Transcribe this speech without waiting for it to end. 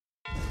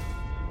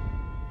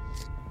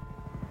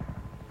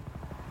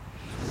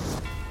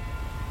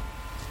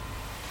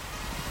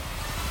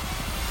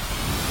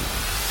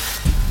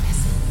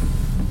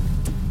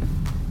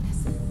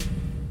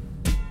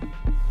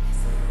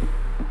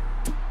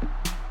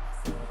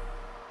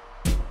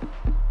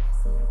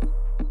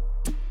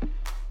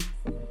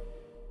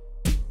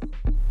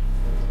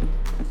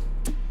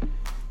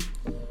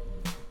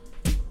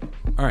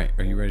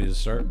ready to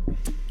start?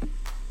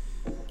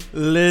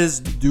 Let's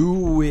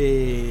do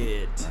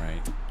it. All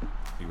right.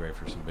 You ready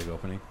for some big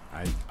opening?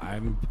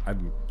 I've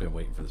been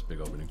waiting for this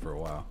big opening for a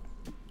while.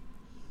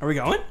 Are we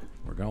going?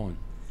 We're going.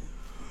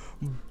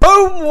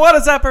 Boom! What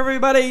is up,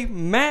 everybody?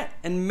 Matt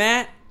and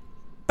Matt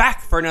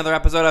back for another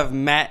episode of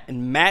Matt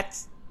and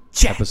Matt's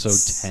Chats.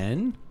 Episode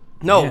 10?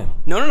 No. Man.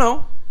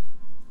 No.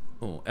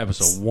 Oh,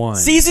 episode 1.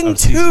 Season of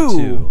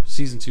 2.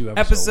 Season 2,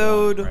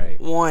 Episode 1.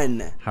 Right.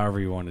 1. However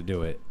you want to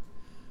do it.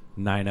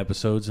 9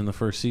 episodes in the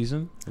first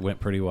season. It went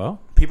pretty well.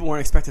 People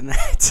weren't expecting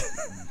that.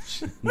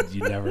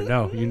 You never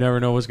know. You never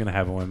know what's going to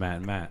happen with Matt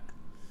and Matt.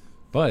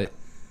 But,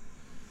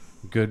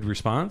 good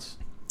response.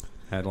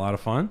 Had a lot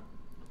of fun.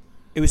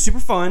 It was super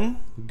fun.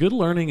 Good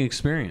learning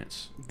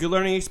experience. Good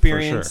learning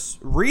experience.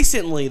 For sure.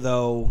 Recently,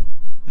 though,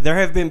 there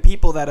have been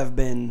people that have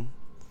been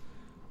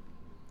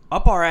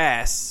up our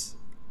ass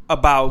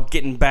about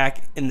getting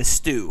back in the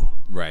stew.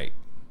 Right.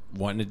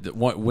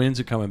 When's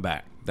it coming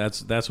back?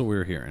 That's what we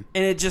were hearing.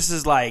 And it just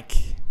is like,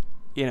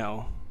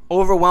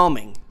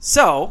 overwhelming.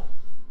 So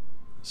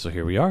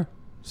here we are.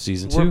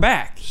 Season 2. we're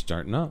back.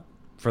 Starting up.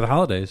 For the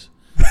holidays.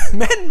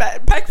 Man,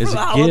 back for It's the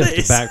a holidays.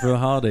 gift. Back for the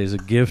holidays. A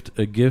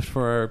gift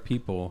for our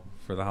people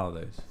for the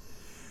holidays.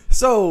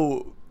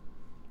 So,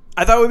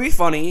 I thought it would be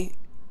funny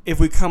if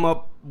we come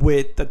up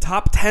with the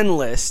top 10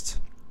 list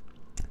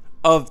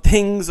of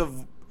things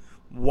of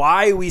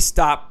why we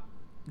stopped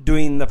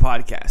doing the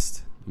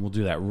podcast. We'll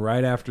do that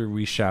right after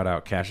we shout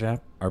out Cash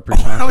App, our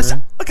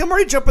pre-sponsor. I'm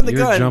already jumping the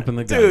You're gun. jumping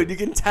the gun. Dude, you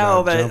can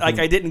tell that Jumping-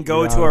 I didn't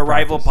go you're to out a of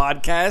rival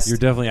practice. podcast. You're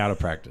definitely out of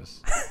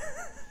practice.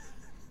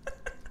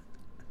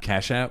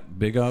 Cash App,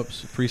 big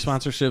ups.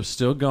 Pre-sponsorship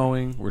still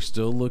going. We're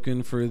still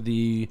looking for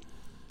the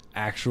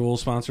actual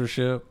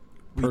sponsorship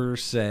per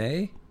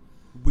se.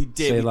 we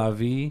did. C'est la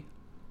vie.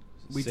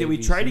 We C'est did. We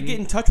tried to VC. get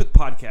in touch with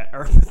podcast.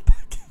 Or with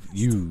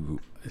podcast.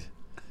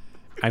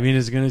 I mean,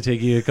 it's going to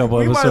take you a couple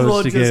We might as well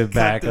episodes to just get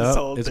back cut this up.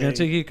 whole It's going to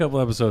thing. take you a couple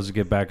episodes to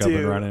get back up Dude,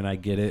 and running. I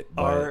get it.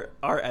 But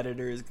Our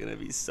editor is gonna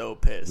be so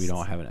pissed. we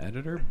don't have an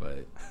editor,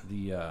 but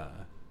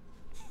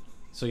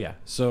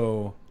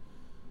So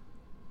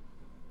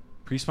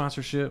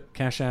pre-sponsorship,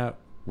 Cash App,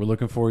 we're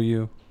looking for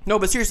you. No,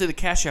 but seriously, the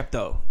Cash App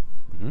though.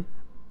 Mhm.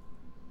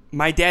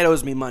 My dad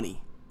owes me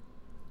money.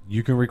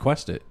 You can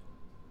request it.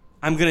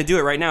 I'm gonna do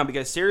it right now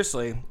because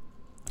seriously,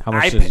 How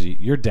much I does pay-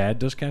 your dad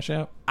does Cash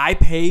App? I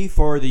pay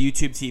for the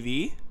YouTube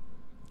TV,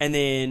 and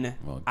then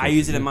Well, good I for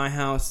use it you. at my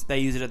house. They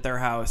use it at their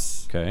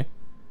house. Okay.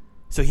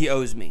 So he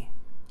owes me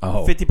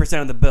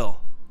 50%. of the bill.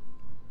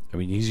 I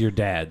mean, he's your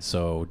dad,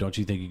 so don't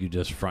you think you could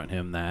just front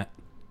him that?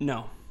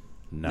 No.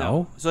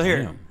 No. So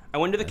here, Damn. I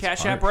went to the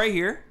That's Cash App harsh. right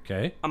here.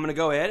 Okay. I'm gonna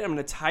go ahead. I'm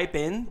gonna type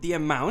in the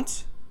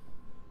amount,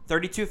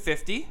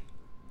 $32.50.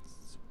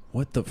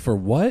 For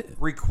what?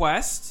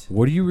 Request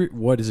What do you?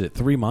 What is it?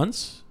 3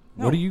 months?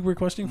 No. What are you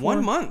requesting for?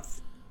 1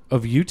 month.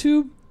 Of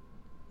YouTube?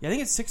 Yeah, I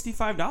think it's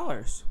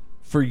 $65.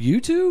 For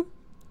YouTube?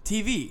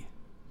 TV.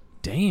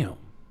 Damn.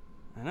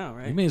 I know, You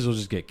right? may as well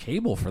just get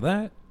cable for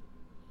that.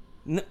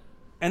 And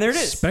there it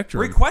is.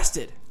 Spectrum.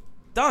 Requested.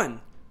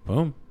 Done.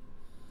 Boom.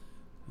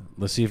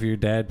 Let's see if your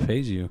dad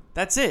pays you.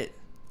 That's it.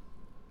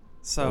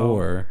 So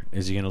Or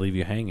is he going to leave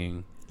you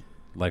hanging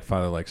like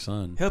father, like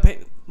son? he'll pay.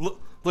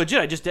 Legit,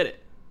 I just did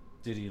it.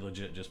 Did he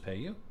legit just pay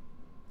you?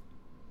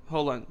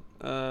 Hold on.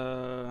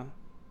 How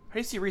do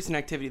you see recent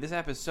activity? This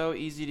app is so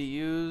easy to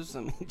use.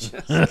 Let me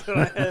just go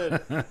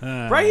ahead.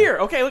 Right here.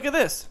 Okay, look at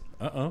this.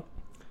 Uh-oh.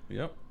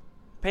 Yep.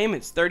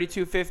 Payments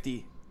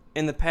 $32.50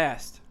 in the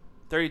past.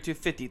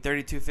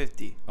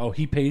 $32.50. Oh,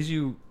 he pays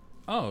you...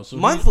 Oh, so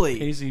Monthly. He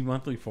pays you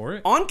monthly for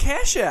it? On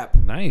Cash App.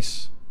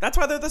 Nice. That's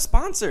why they're the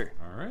sponsor.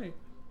 All right.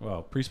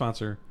 Well,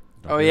 pre-sponsor.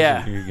 Oh,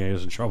 yeah. You're getting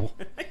us in trouble.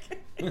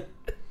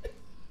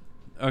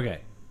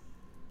 Okay.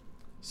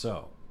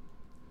 So,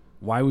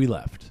 why we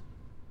left?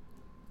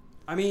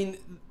 I mean,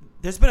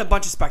 there's been a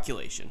bunch of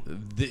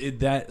speculation.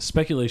 That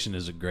speculation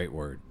is a great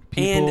word.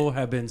 People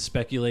have been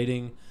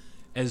speculating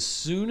as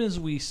soon as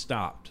we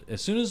stopped.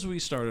 As soon as we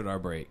started our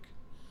break,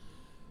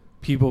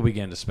 people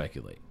began to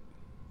speculate.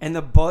 And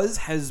the buzz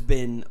has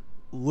been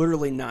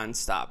literally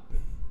nonstop.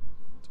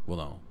 Well,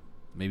 no.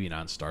 Maybe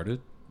non-started?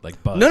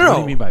 Like buzz. No. What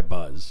do you mean by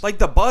buzz? Like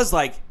the buzz,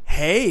 like,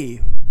 hey,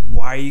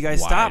 why are you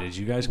guys Why stop? did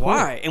you guys quit?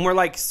 Why? And we're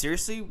like,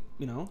 seriously,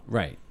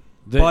 Right.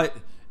 But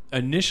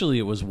initially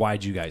it was,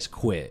 why'd you guys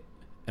quit?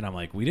 And I'm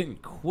like, we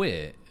didn't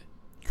quit.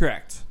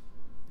 correct.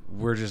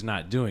 We're just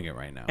not doing it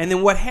right now. And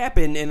then what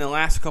happened in the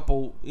last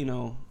couple,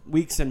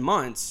 weeks and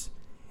months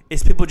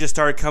is people just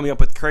started coming up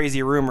with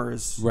crazy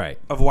rumors Right.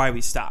 of why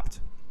we stopped.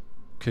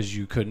 Because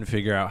you couldn't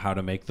figure out how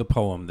to make the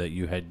poem that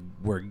you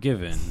were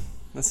given.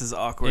 This is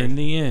awkward. In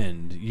the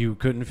end, you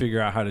couldn't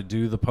figure out how to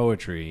do the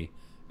poetry,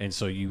 and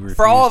so you refused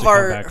for all of to come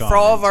our back on for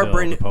all of our until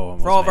brand the poem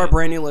for was all of our made.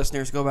 brand new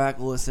listeners, go back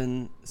and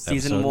listen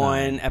season Episode 1,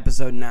 9.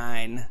 episode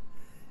 9.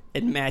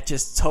 And Matt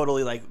just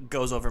totally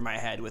goes over my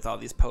head with all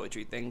these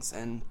poetry things,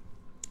 and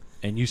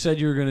And you said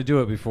you were going to do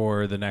it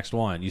before the next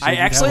one. You said I you'd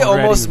have actually one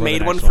ready almost before the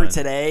made one next for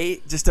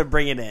today just to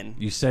bring it in.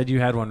 You said you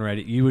had one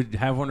ready. You would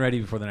have one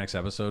ready before the next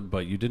episode,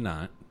 but you did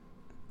not.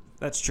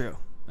 That's true.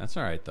 That's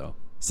all right, though.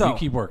 So you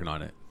keep working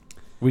on it.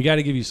 We got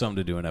to give you something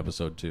to do in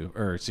episode 2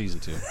 or season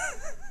 2.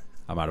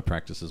 I'm out of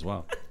practice as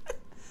well.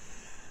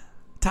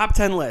 top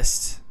 10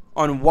 list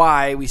on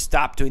why we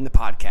stopped doing the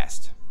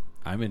podcast.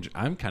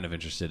 I'm kind of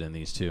interested in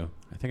these too.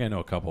 I think I know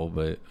a couple,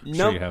 but I'm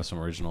sure you have some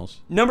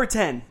originals. Number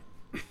 10.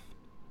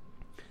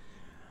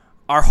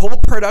 Our whole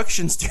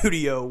production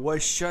studio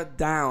was shut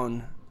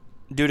down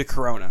due to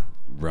Corona.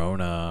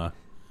 Rona.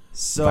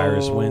 So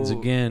Virus wins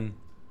again.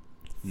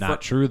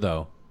 Not true,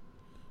 though.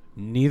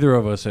 Neither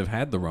of us have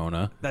had the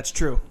Rona. That's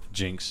true.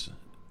 Jinx.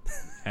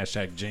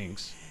 Hashtag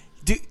Jinx.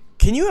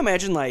 Can you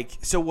imagine, like,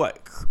 so what?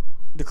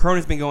 The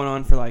Corona's been going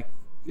on for, like,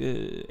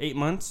 8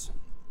 months?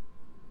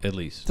 At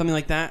least. Something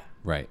like that?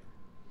 Right.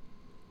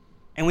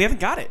 And we haven't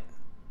got it.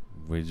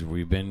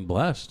 We've been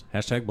blessed.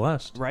 Hashtag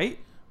blessed. Right?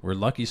 We're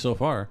lucky so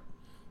far.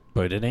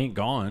 But it ain't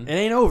gone. It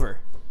ain't over.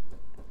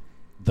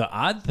 The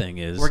odd thing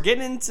is... We're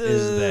getting into...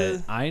 is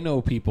that I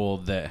know people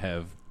that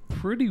have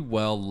pretty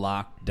well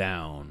locked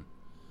down,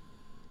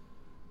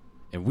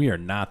 and we are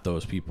not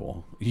those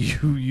people.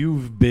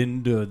 You've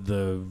been to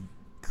the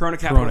Corona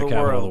capital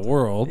of the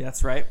world. Yeah,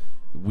 that's right.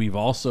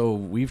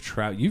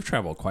 You've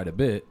traveled quite a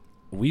bit.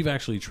 We've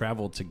actually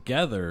traveled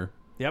together.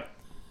 Yep.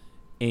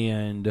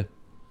 And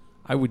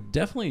I would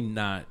definitely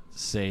not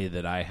say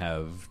that I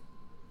have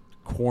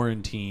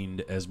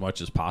quarantined as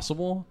much as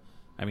possible.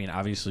 I mean,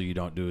 obviously you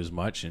don't do as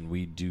much, and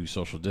we do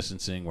social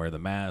distancing, wear the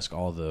mask,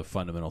 all the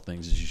fundamental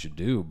things that you should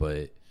do,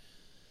 but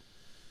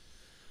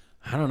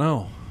I don't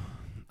know.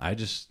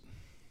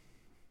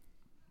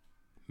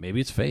 Maybe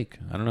it's fake.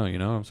 I don't know. You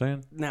know what I'm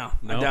saying? No,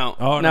 No? I don't.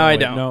 Oh, no, I wait,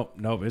 don't.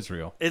 No, it's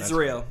real. It's That's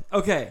real. right.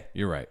 Okay.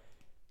 You're right.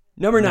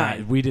 Number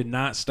 9. We did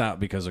not stop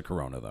because of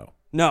Corona, though.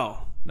 No.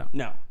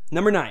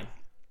 Number 9.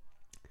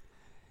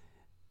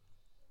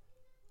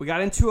 We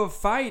got into a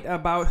fight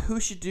about who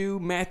should do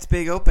Matt's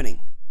big opening.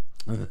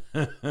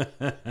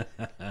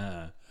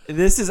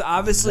 This is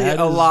obviously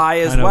a lie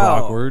as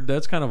well. Awkward.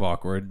 That's kind of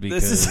awkward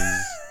because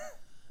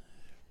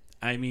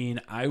I mean,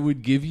 I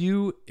would give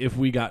you if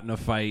we got in a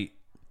fight,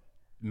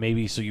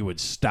 maybe so you would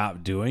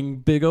stop doing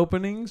big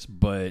openings,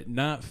 but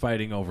not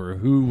fighting over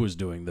who was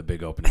doing the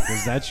big opening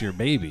because that's your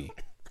baby.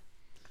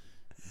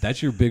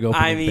 That's your big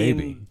opening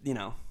baby. You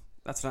know,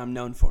 that's what I'm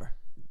known for.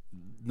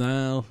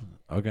 No,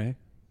 okay.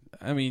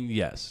 I mean,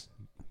 yes.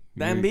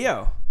 The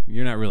MBO.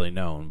 You're not really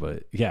known,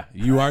 but yeah,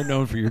 you are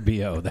known for your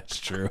BO. That's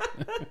true.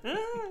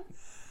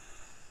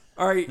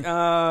 All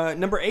right,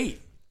 number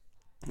 8.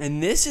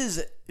 And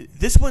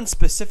this one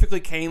specifically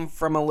came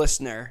from a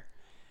listener.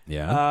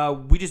 Yeah.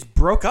 We just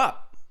broke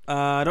up.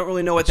 I don't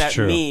really know what that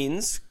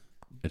means.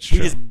 It's true.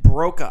 We just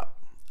broke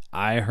up.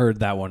 I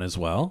heard that one as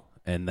well,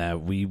 and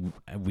that we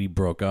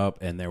broke up,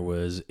 and there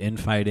was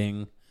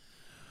infighting.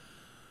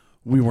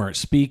 We weren't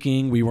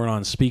speaking. We weren't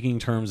on speaking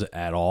terms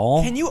at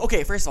all.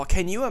 First of all,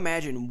 can you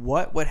imagine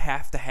what would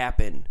have to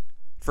happen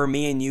for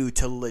me and you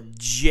to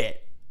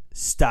legit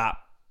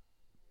stop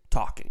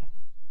talking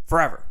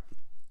forever?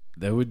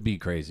 That would be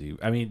crazy.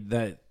 I mean,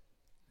 that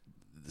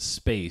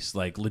space,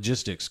 like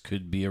logistics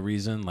could be a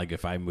reason. Like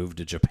if I moved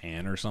to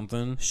Japan or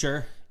something.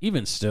 Sure.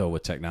 Even still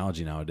with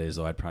technology nowadays,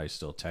 though, I'd probably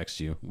still text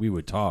you. We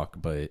would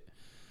talk, but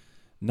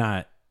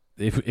not...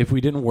 If we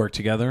didn't work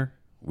together,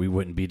 we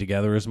wouldn't be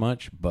together as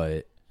much,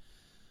 but...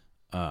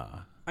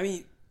 I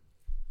mean,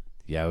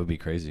 yeah, it would be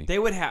crazy. It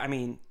would have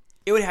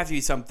to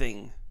be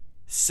something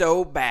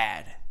so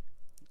bad.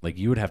 Like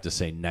you would have to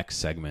say next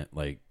segment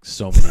like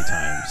so many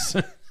times.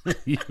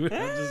 You would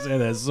have to say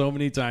that so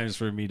many times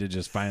for me to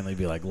just finally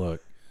be like,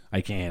 look, I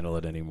can't handle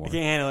it anymore.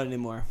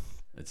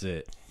 That's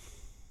it.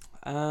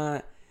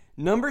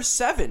 Number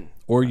 7.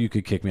 Or you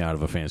could kick me out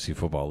of a fantasy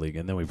football league,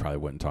 and then we probably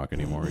wouldn't talk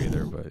anymore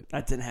either. But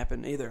that didn't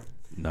happen either.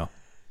 No.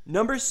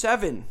 Number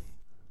 7.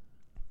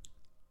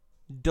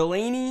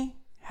 Delaney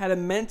had a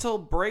mental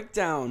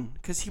breakdown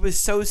because he was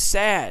so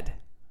sad.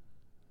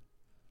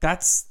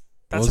 That's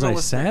what was I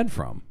sad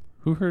from?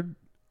 Who heard?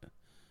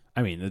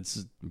 I mean, this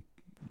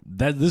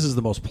is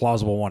the most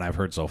plausible one I've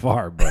heard so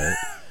far, but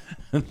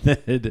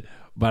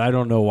but I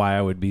don't know why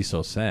I would be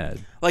so sad.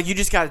 Like you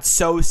just got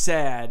so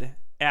sad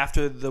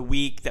after the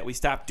week that we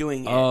stopped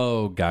doing it.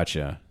 Oh,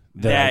 gotcha.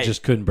 That I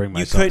just couldn't bring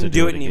myself. You couldn't to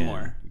do it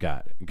anymore.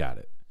 Got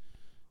it.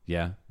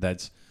 Yeah,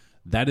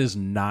 that is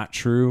not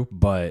true,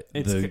 but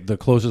the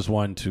closest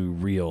one to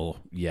real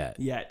yet.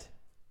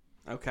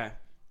 Okay.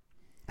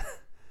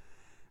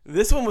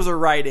 This one was a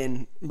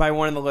write-in by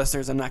one of the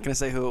listeners. I'm not going to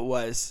say who it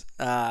was.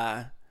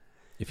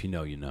 If you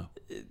know, you know.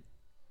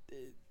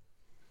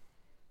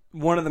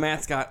 One of the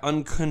Matts got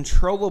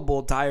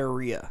uncontrollable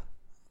diarrhea,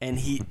 and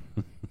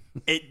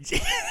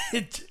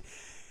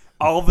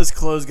all of his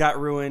clothes got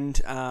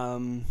ruined.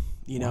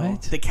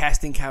 What? The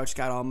casting couch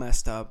got all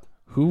messed up.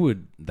 Who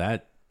would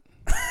that?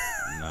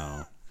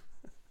 No.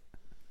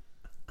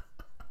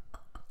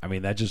 I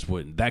mean,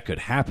 that could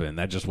happen.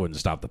 That just wouldn't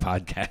stop the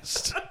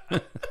podcast.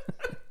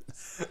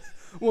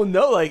 Well,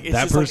 no, like it's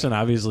that just person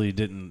obviously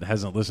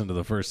hasn't listened to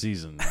the first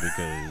season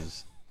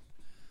because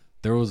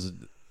there was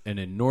an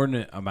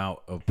inordinate amount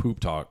of poop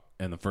talk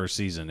in the first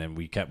season, and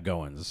we kept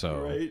going. So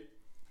right?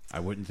 I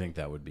wouldn't think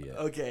that would be it.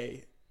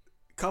 Okay,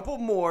 Couple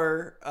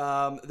more.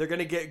 They're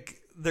gonna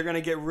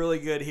get really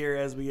good here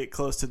as we get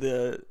close to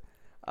the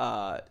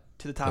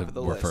top of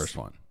the list. First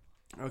one.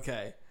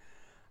 Okay.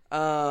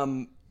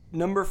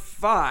 Number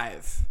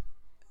 5.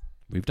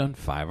 We've done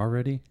 5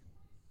 already?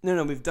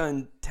 No, we've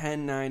done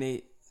 10, 9,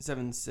 8,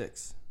 7,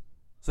 6.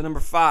 So number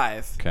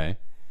 5. Okay.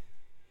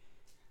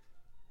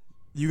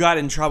 You got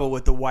in trouble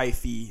with the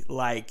wifey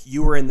like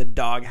you were in the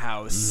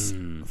doghouse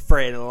for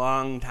a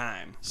long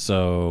time.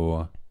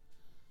 So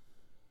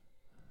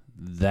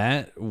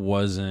that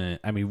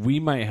wasn't... I mean, we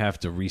might have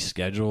to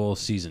reschedule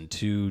season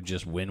 2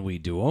 just when we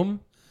do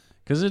them.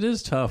 Because it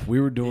is tough. We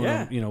were doing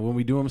them, when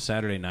we do them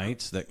Saturday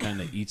nights, that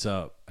kind of eats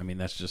up. I mean,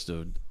 that's just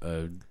a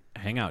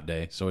hangout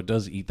day, so it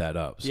does eat that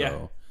up.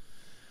 So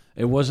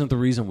it wasn't the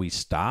reason we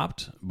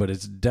stopped, but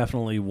it's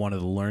definitely one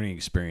of the learning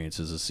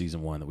experiences of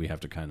season 1 that we have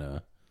to kind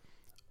of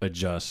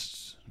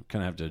adjust.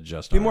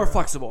 Be more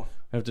flexible.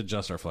 We have to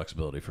adjust our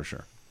flexibility for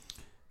sure.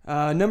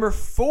 Number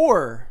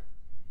 4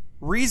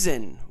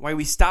 reason why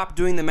we stopped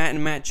doing the Matt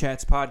and Matt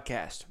Chats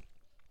podcast.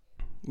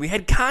 We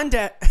had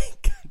contract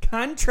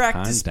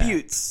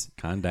disputes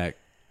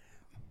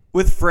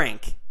with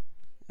Frank.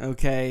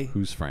 Okay.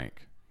 Who's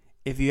Frank?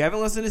 If you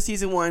haven't listened to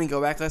season 1,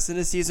 go back and listen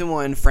to season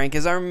 1. Frank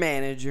is our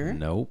manager.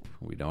 Nope.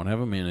 We don't have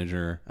a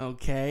manager.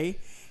 Okay.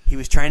 He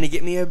was trying to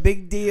get me a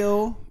big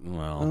deal.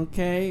 Well.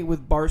 Okay.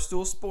 With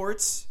Barstool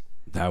Sports.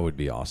 That would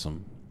be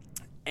awesome.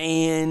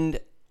 And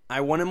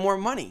I wanted more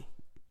money.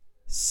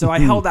 So I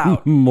held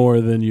out. More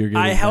than you're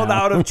getting. I held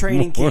now. out of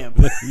training camp.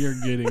 Than you're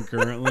getting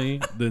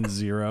currently than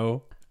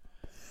 0.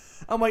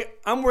 I'm like,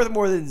 I'm worth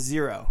more than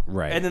 0.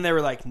 Right. And then they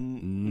were like,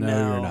 no,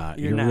 no you're not.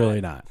 You're not.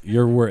 Really not.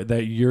 You're worth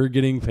that. You're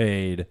getting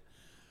paid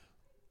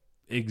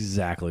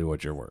exactly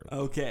what you're worth.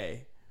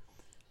 Okay.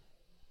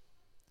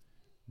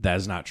 That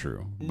is not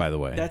true, by the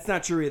way. That's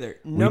not true either.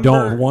 We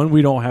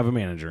don't have a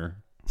manager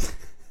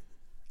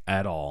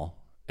at all.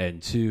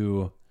 And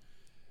 2,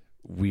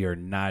 we are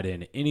not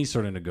in any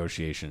sort of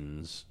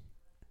negotiations.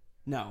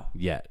 No.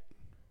 Yet.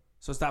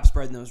 So stop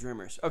spreading those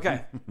rumors.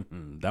 Okay.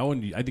 That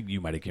one, I think you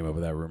might have came up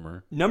with that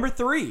rumor. Number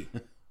 3.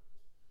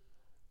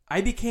 I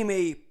became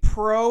a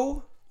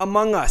pro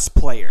Among Us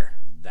player.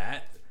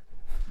 That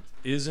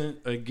isn't,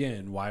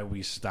 again, why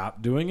we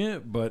stopped doing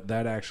it, but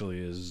that actually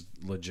is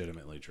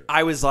legitimately true.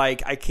 I was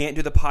like, I can't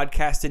do the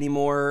podcast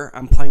anymore.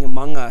 I'm playing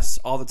Among Us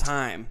all the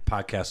time.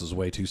 Podcast is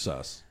way too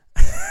sus.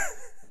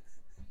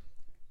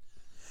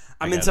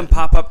 I'm in some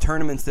pop-up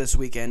tournaments this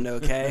weekend,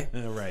 okay?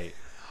 Right.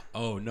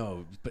 Oh,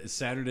 no. But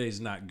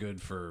Saturday's not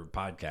good for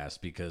podcasts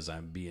because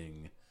I'm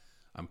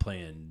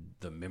playing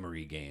the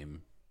memory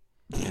game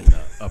in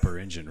the upper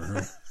engine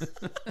room.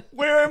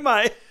 Where am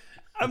I?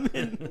 I'm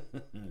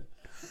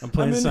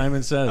playing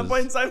Simon Says. I'm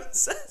playing Simon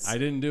Says. I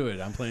didn't do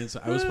it. I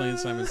was playing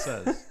Simon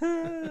Says.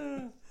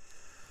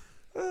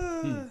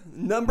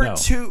 Number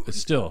 2. It's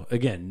still,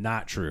 again,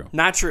 not true.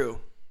 Not true.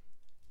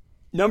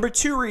 Number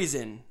 2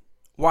 reason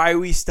why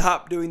we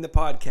stopped doing the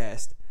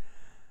podcast.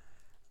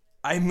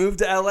 I moved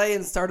to LA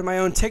and started my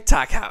own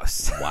TikTok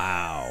house.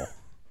 Wow.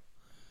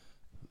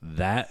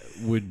 That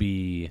would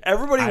be...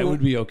 I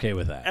would be okay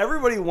with that.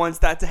 Everybody wants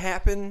that to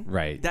happen.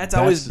 Right. That's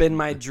always been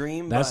my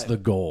dream. That's the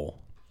goal.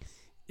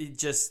 It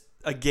just,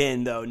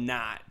 again, though,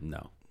 not.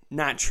 No.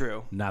 Not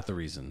true. Not the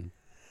reason.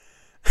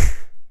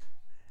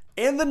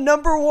 And the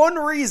number 1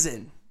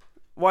 reason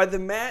why the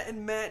Matt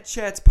and Matt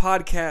Chats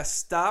podcast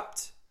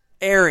stopped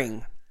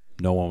airing.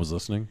 No one was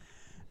listening?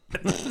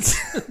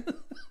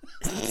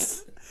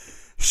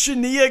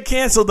 Shania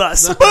canceled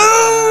us. Boom!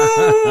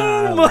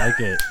 I like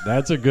it.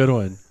 That's a good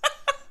one.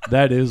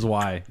 That is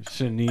why.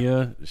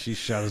 Shania, she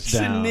shut us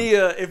down.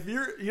 Shania, if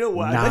you're, you know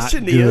what? Not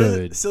Shania,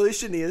 good. Silly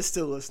Shania is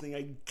still listening.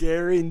 I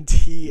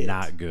guarantee it.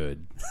 Not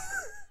good.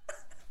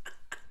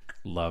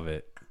 Love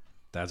it.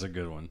 That's a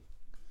good one.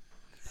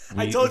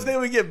 I told you they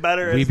would get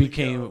better.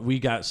 We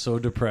got so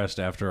depressed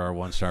after our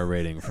 1-star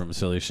rating from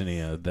Silly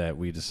Shania that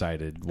we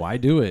decided, why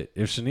do it?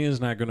 If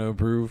Shania's not going to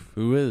approve,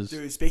 who is?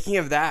 Dude, speaking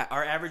of that,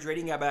 our average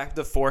rating got back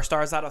to 4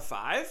 stars out of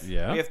 5.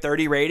 Yeah. We have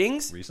 30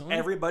 ratings. Recently?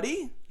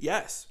 Everybody,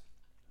 yes.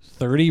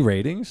 30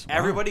 ratings? Wow.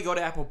 Everybody go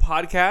to Apple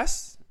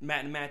Podcasts,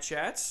 Matt and Matt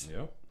Chats.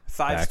 Yep.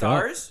 5 Back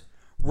stars.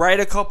 Write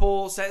a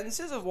couple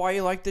sentences of why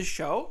you like this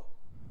show.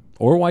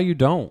 Or why you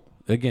don't.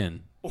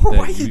 Again. Or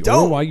why you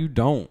don't. Or why you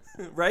don't.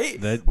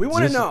 Right? We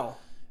want to know.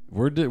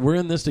 We're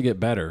in this to get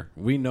better.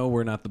 We know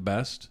we're not the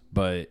best,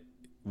 but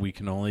we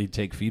can only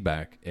take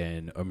feedback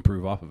and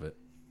improve off of it.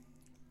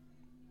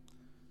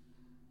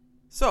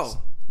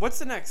 So,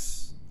 what's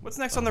next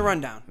on the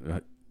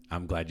rundown?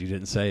 I'm glad you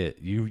didn't say it.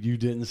 You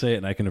didn't say it,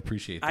 and I can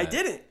appreciate that. I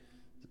didn't.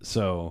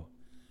 So,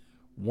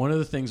 one of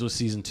the things with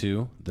season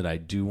 2 that I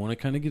do want to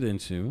kind of get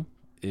into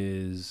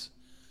is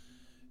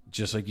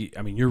just like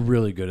you're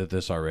really good at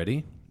this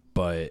already,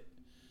 but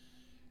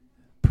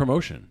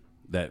promotion.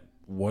 That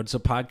what's a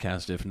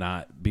podcast if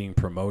not being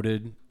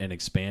promoted and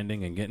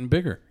expanding and getting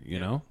bigger, you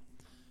know?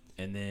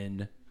 And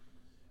then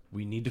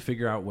we need to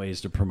figure out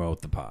ways to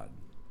promote the pod.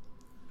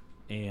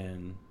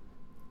 And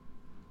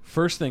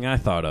first thing I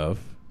thought of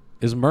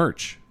is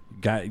merch.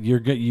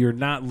 You're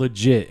not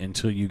legit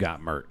until you got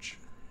merch.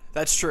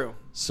 That's true.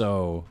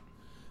 So,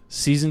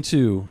 season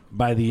 2,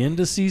 by the end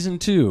of season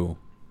 2,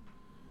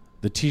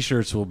 the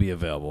t-shirts will be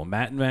available.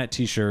 Matt and Matt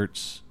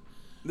t-shirts.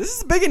 This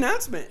is a big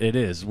announcement. It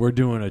is. We're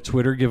doing a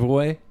Twitter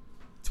giveaway.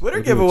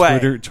 Twitter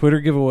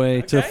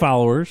giveaway To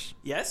followers.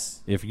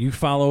 Yes. If you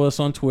follow us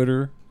on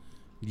Twitter,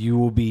 you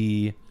will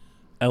be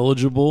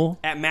eligible.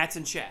 At Mats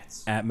and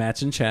Chats. At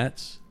Mats and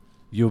Chats.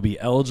 You'll be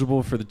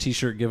eligible for the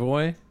t-shirt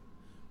giveaway.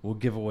 We'll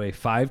give away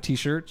 5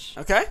 t-shirts.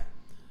 Okay.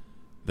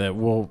 That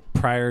will,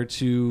 prior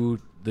to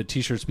the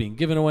t-shirts being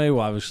given away, we'll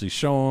obviously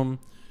show them.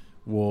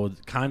 We'll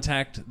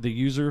contact the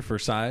user for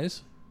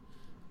size.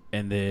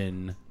 And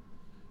then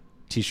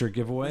t-shirt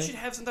giveaway. We should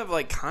have some type of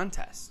like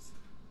contest.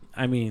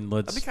 I mean,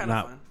 let's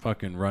not fun.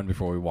 Fucking run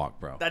before we walk,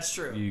 bro. That's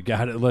true. You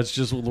got it. Let's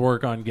just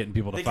work on getting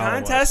people to follow us.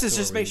 The contest is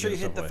just make sure you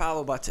hit the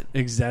follow button.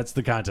 That's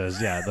the contest.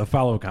 Yeah, the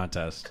follow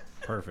contest.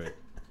 Perfect.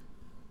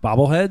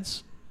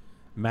 Bobbleheads?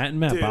 Matt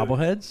and Matt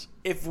bobbleheads?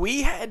 If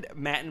we had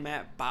Matt and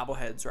Matt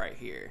bobbleheads right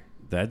here,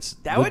 that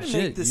legit. Would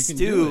make the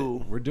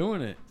stew. We're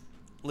doing it.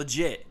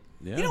 Legit.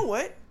 Yeah. You know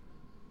what? You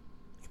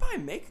can probably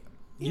make.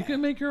 Yeah. You can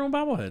make your own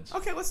bobbleheads.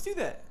 Okay, let's do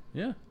that.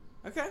 Yeah.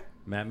 Okay.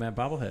 Matt and Matt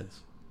bobbleheads.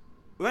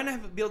 We might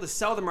not be able to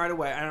sell them right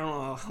away. I don't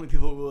know how many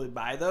people will really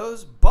buy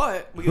those,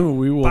 but we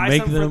will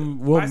make them.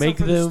 We'll make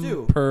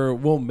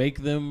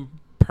them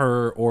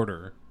per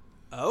order.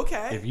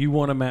 Okay. If you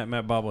want a Matt and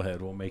Matt bobblehead,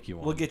 we'll make you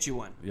one. We'll get you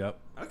one. Yep.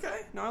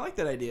 Okay. No, I like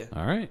that idea.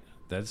 All right.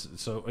 That's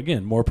so.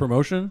 Again, more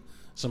promotion.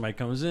 Somebody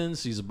comes in,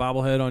 sees a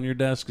bobblehead on your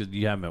desk because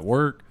you have them at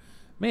work.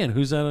 Man,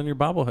 who's that on your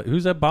bobblehead?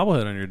 Who's that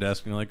bobblehead on your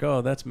desk? And you're like,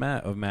 oh, that's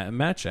Matt of Matt and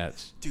Matt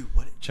Chats. Dude,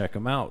 what? Check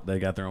them out. They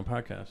got their own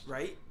podcast.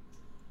 Right.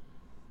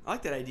 I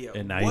like that idea.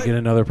 And now you get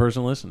another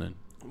person listening.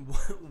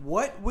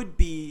 What would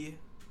be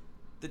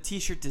the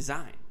t-shirt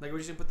design? Like, we're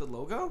just going to put the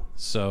logo?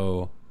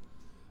 So,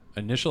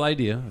 initial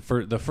idea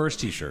for the first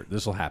t-shirt.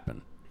 This will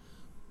happen.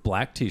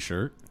 Black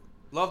t-shirt.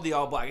 Love the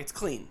all black. It's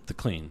clean. The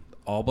clean.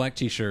 All black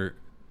t-shirt.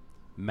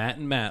 Matt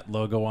and Matt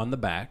logo on the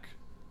back.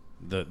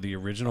 The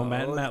original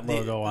Matt and Matt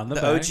logo on the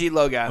back. The OG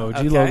logo.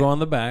 OG logo on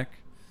the back.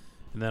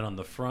 And then on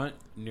the front,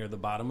 near the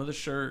bottom of the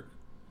shirt,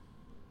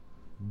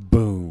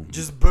 boom.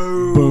 Just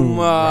boom. Boom.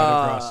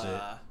 Right across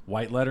it.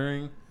 White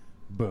lettering,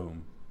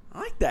 boom. I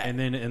like that. And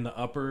then in the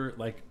upper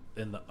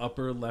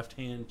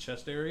left-hand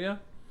chest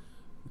area,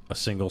 a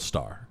single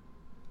star.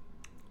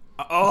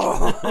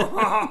 Oh.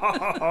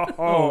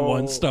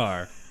 1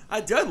 star. I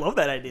love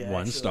that idea.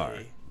 One star.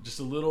 Just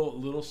a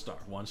little star.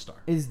 1 star.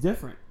 It's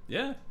different.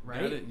 Yeah.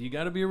 Right? You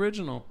got to be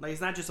original. Like, it's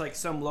not just like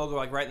some logo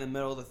like right in the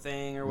middle of the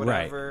thing or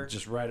whatever. Right.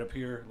 Just right up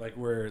here, like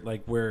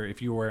where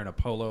if you were wearing a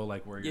polo,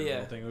 like where your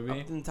little thing would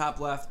be. Up in the top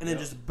left. And then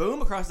just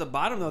boom across the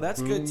bottom, though.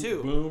 That's good,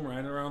 too. Boom,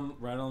 right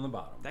on the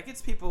bottom. That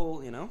gets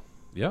people,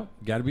 Yep.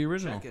 Got to be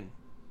original. Checking.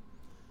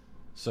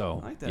 So,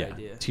 I like that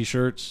idea.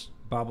 T-shirts,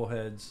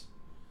 bobbleheads,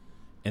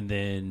 and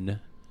then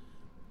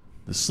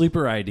the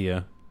sleeper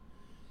idea.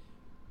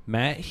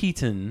 Matt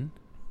Heaton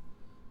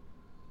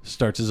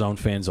starts his own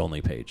fans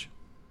only page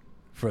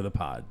for the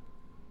pod.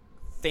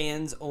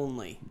 Fans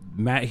only.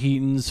 Matt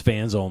Heaton's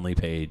fans only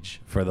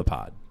page for the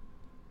pod.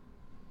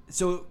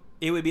 So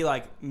it would be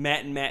like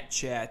Matt and Matt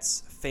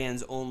Chats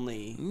fans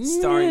only,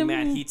 starring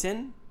Matt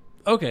Heaton.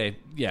 Okay,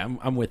 yeah,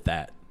 I'm with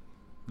that.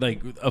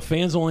 Like a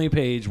fans only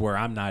page where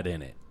I'm not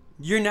in it.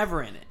 You're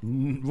never in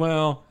it.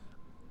 Well,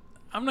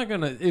 I'm not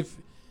gonna if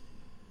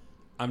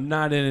I'm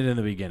not in it in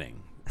the beginning.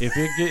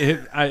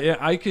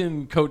 I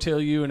can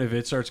coattail you, and if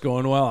it starts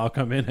going well, I'll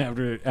come in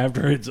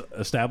after it's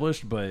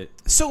established. But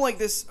so like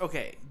this,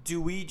 okay?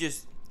 Do we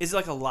just? Is it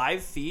like a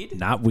live feed?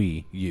 Not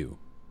we, you.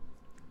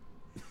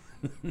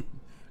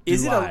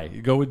 Is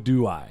it? Go with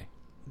do I?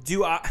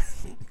 Do I?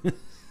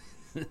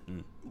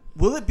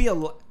 Will it be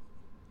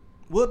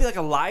like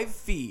a live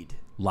feed?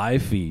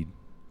 Live feed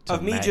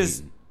of me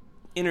just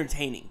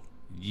entertaining.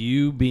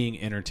 You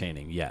being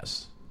entertaining,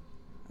 yes.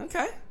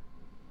 Okay,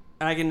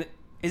 and I can.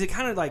 Is it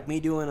kind of like me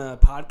doing a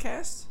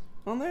podcast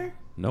on there?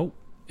 Nope.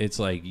 It's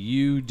like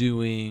you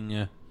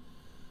doing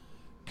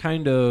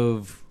kind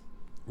of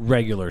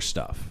regular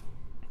stuff.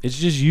 It's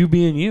just you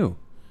being you.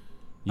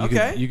 You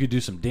could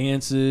do some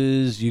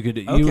dances. You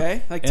could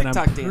like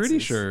TikTok and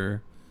dances.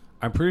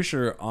 I'm pretty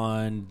sure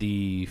on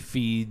the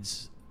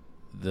feeds,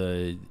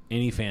 the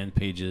any fan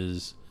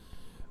pages,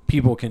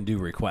 people can do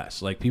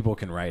requests. Like people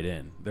can write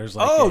in. There's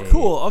like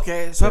cool.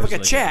 Okay, so I have like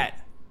a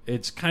chat.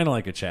 It's kind of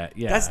like a chat.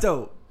 Yeah, that's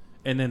dope.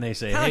 And then they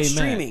say, kinda "Hey, like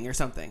streaming Matt, or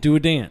something. Do a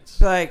dance."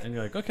 Like, and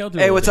you're like, "Okay, I'll do."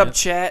 Hey, what's up,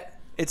 chat?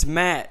 It's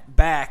Matt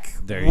back.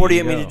 What do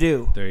you want me to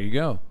do? There you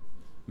go,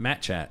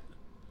 Matt Chat.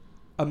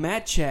 A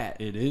Matt Chat.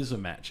 It is a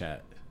Matt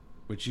Chat,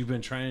 which you've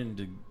been trying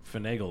to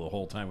finagle the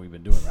whole time we've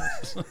been doing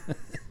this.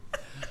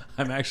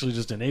 I'm actually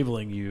just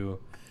enabling you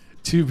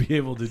to be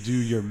able to do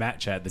your Matt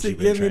Chat that you've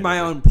been trying to give me my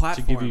own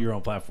platform. To give you your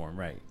own platform,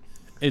 right?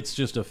 It's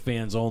just a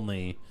fans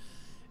only,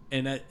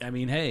 and I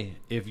mean, hey,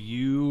 if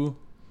you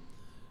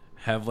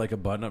have like a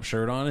button-up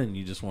shirt on and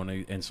you just want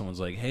to, and someone's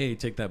like, hey,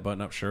 take that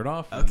button-up shirt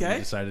off. Okay. And you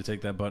decide to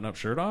take that button-up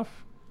shirt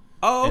off.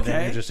 Oh, okay. And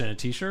then you're just in a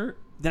t-shirt.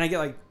 Then I get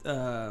like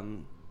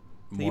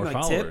more like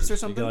followers. tips or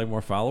something. You get like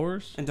more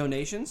followers and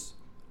donations.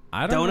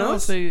 I don't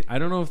Donos? I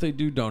don't know if they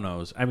do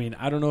donos. I mean,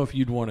 I don't know if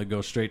you'd want to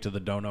go straight to the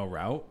dono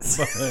route,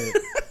 but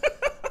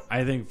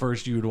I think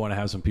first you would want to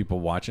have some people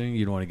watching.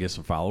 You'd want to get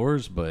some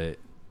followers, but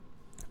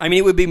I mean,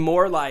 it would be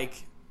more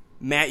like,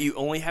 Matt, you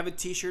only have a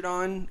T-shirt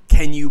on.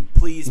 Can you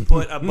please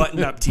put a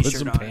button-up T-shirt put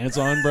some on? pants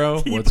on,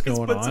 bro. Can you What's please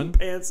going put on? Some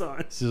pants on.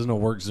 This isn't a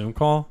work Zoom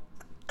call.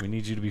 We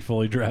need you to be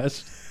fully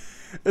dressed.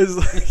 It's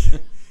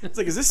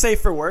like, is this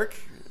safe for work?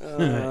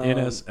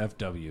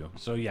 NSFW.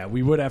 So yeah,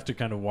 we would have to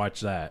kind of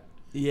watch that.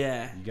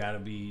 Yeah. You got to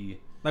be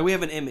Like, we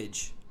have an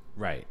image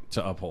right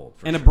to uphold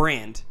and sure. a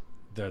brand.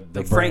 The Like,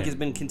 brand, Frank has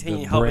been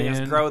continuing helping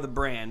us grow the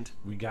brand.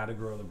 We got to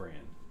grow the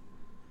brand.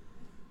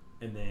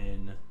 And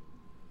then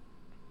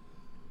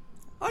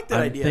I like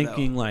that idea,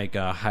 thinking like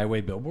a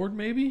highway billboard,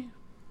 maybe.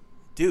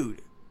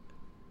 Dude,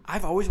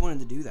 I've always wanted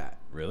to do that.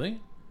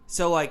 Really?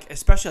 So, like,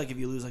 especially like if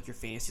you lose like your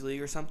fantasy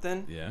league or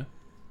something. Yeah.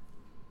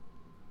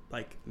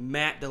 Like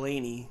Matt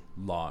Delaney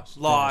Lost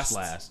Finished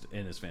last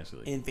in his fantasy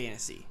league. in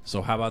fantasy.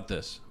 So how about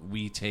this?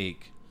 We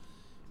take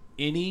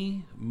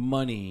any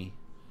money.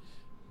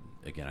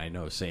 Again, I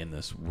know saying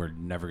this, we're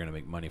never going to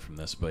make money from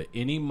this, but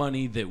any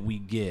money that we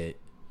get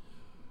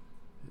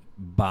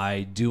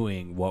by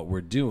doing what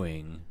we're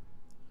doing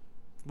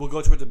We'll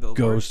go towards a billboard.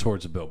 goes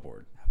towards a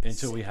billboard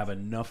until we have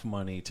enough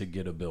money to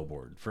get a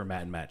billboard for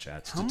Matt and Matt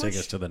Chats to take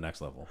us to the next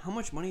level. How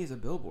much money is a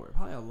billboard?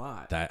 Probably a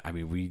lot. That I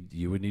mean,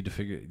 you would need to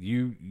figure.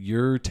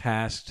 You're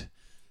tasked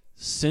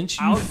since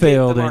you I'll get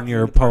failed the in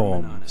your marketing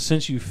department poem. on it.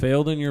 Since you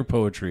failed in your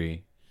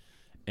poetry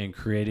and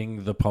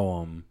creating the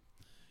poem,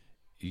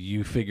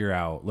 you figure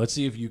out. Let's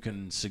see if you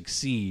can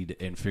succeed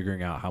in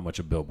figuring out how much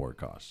a billboard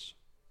costs.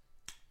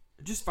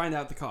 Just find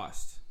out the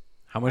cost.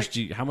 How much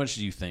do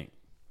you think?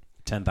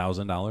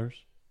 $10,000?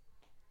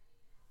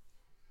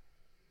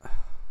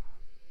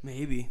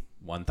 Maybe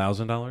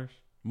 $1,000?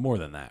 More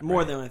than that. more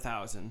right? than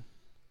 1,000.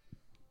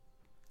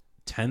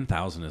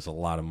 10,000 is a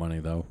lot of money,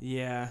 though.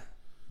 Yeah,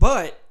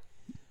 but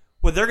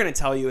what they're going to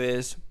tell you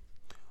is,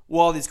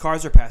 well, all these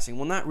cars are passing.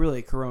 Well, not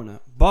really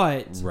Corona,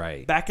 but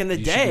Right. back in the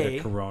You should day, get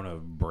a Corona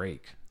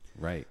break.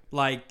 Right.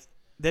 like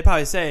they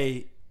probably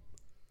say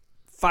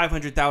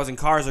 500,000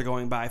 cars are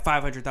going by,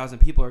 500,000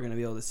 people are going to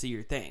be able to see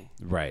your thing.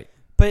 Right.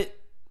 But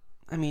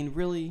I mean,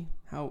 really,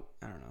 how?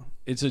 I don't know.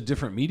 It's a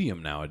different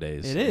medium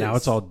nowadays. It is. Now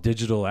it's all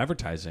digital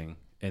advertising,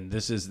 and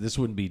this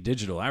wouldn't be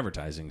digital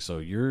advertising.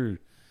 So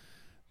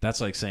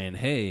that's like saying,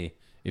 hey,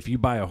 if you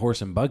buy a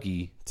horse and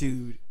buggy,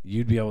 Dude,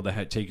 you'd be able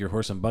to take your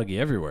horse and buggy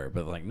everywhere.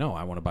 But like, no,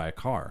 I want to buy a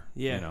car.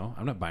 Yeah. You know,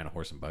 I'm not buying a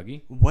horse and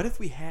buggy. what if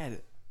we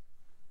had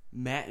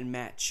Matt and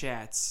Matt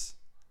Chats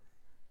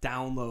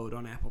download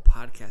on Apple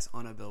Podcasts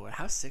on a billboard?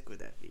 How sick would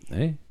that be?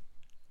 Hey,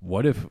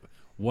 what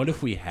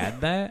if we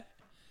had that,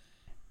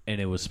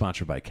 and it was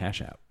sponsored by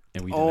Cash App,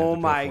 and we didn't have to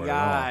pay my for it at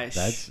all? gosh.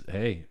 That's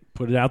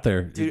put it out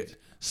there, Dude.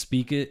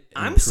 Speak it.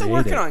 And I'm still create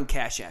working it. on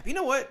Cash App. You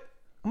know what?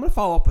 I'm gonna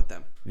follow up with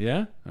them.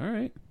 Yeah. All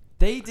right.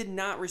 They did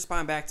not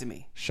respond back to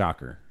me.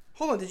 Shocker.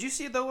 Hold on, did you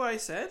see though what I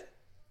said?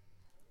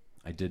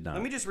 I did not.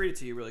 Let me just read it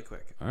to you really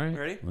quick. All right. You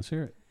ready? Let's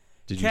hear it.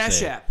 Did you Cash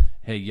say, App.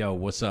 hey, yo,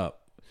 what's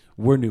up?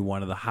 We're new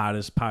one of the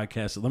hottest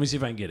podcasts. Let me see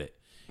if I can get it.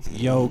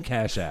 Yo,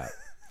 Cash App.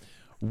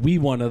 We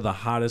one of the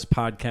hottest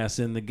podcasts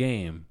in the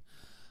game.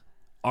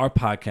 Our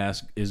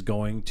podcast is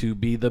going to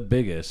be the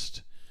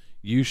biggest.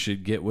 You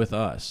should get with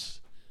us.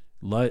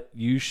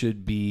 You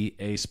should be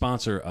a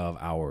sponsor of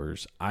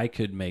ours. I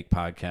could make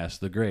podcasts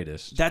the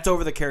greatest. That's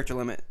over the character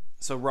limit.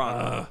 So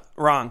wrong.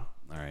 Wrong.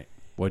 All right.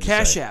 What'd you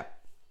Cash say? App.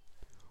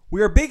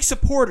 We are big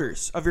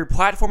supporters of your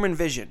platform and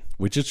vision.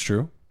 Which is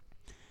true.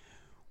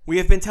 We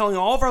have been telling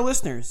all of our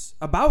listeners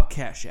about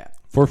Cash App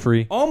For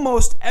free.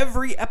 almost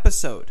every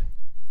episode.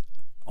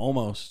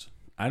 Almost.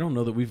 I don't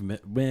know that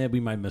we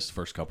might miss the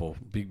first couple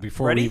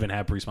before Ready? we even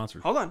have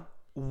pre-sponsored. Hold on.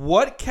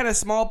 What can a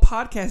small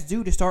podcast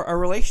do to start a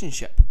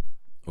relationship?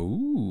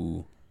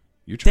 Ooh.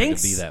 You're trying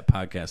Thanks. to be that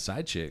podcast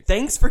side chick.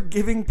 Thanks for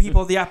giving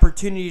people the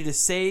opportunity to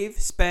save,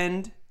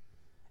 spend,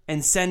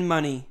 and send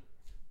money.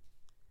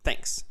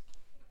 Thanks.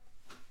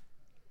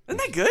 Isn't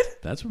that good?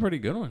 That's a pretty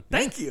good one.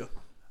 Thank you.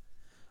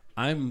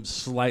 I'm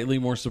slightly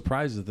more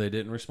surprised that they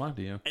didn't respond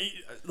to you.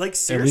 Like,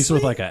 seriously? At least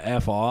with like a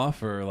F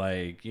off or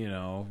like,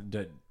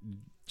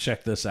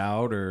 check this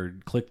out or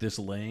click this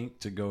link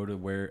to go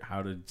to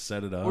how to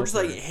set it up. We're just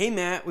like, hey,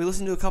 Matt, we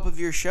listened to a couple of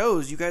your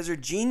shows. You guys are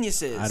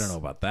geniuses. I don't know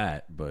about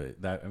that,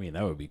 but that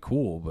would be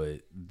cool,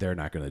 but they're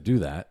not going to do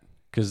that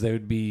because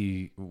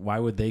why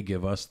would they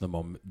give us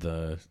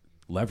the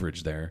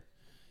leverage there?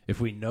 If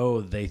we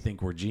know they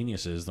think we're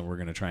geniuses, then we're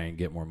going to try and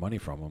get more money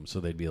from them. So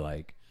they'd be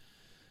like,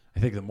 I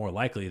think the more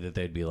likely that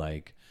they'd be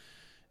like,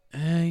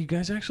 you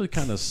guys actually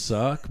kind of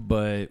suck,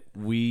 but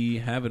we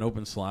have an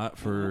open slot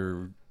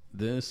for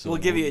this. So We'll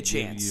give you a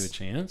chance. Give you a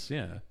chance,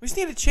 yeah. We just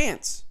need a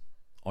chance.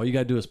 All you got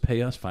to do is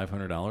pay us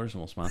 $500 and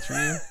we'll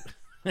sponsor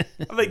you.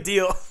 A big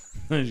deal.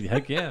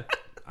 Heck yeah.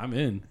 I'm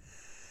in.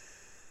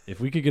 If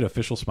we could get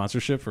official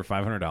sponsorship for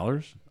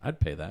 $500, I'd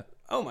pay that.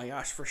 Oh, my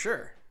gosh, for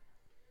sure.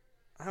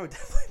 I would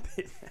definitely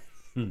pay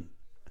that.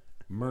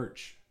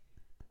 Merch.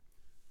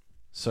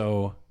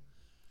 So,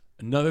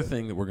 another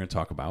thing that we're going to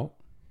talk about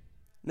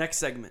Next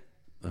segment.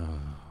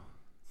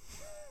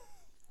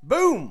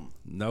 Boom.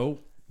 No.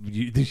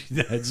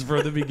 That's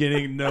for the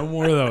beginning. No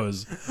more of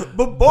those.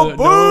 Boom.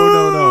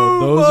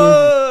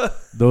 No.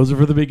 Those are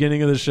for the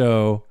beginning of the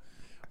show.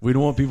 We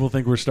don't want people to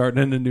think we're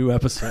starting a new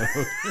episode.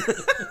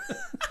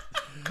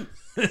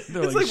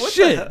 They're like, what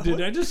shit, did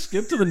I just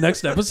skip to the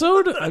next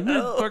episode? I'm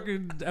in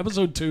fucking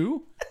episode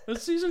 2?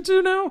 That's season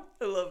 2 now?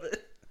 I love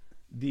it.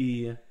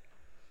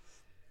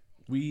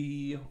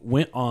 We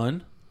went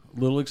on a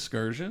little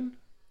excursion.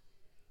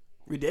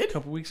 We did? A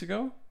couple weeks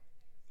ago.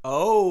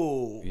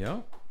 Oh.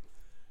 Yeah.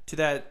 To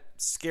that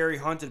scary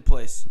haunted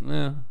place.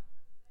 Yeah.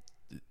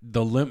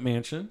 The Limp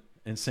Mansion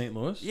in St.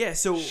 Louis. Yeah,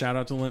 so... Shout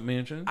out to Limp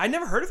Mansion. I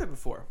never heard of it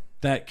before.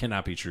 That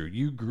cannot be true.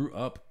 You grew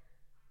up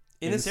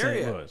in this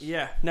area. St. Louis.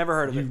 Yeah, never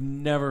heard of it. You've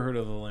never heard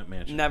of the Limp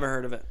Mansion. Never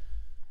heard of it.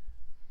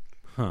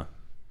 Huh.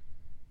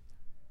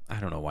 I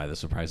don't know why this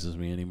surprises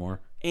me anymore.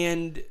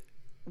 And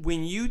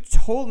when you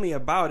told me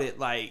about it,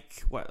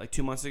 like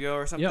 2 months ago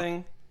or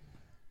something,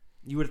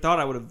 you would have thought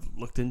I would have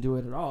looked into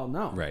it at all.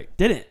 No. Right.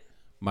 Didn't.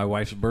 My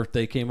wife's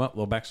birthday came up.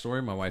 Little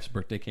backstory. My wife's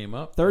birthday came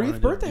up. 30th Wanted to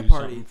birthday do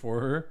party. something for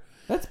her.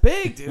 That's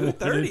big, dude.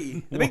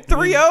 30. The big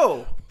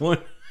 3-0.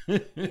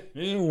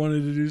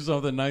 Wanted to do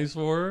something nice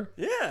for her.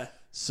 Yeah.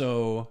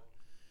 So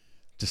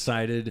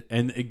decided,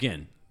 and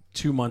again,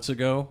 2 months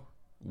ago,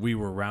 we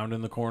were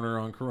rounding the corner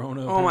on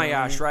Corona. Oh my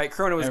gosh, right?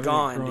 Corona was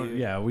gone, dude.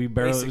 Yeah, it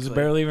was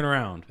barely even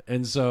around.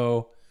 And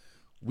so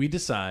we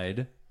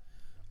decide,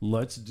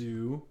 let's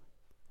do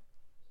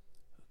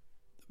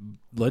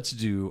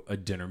a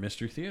dinner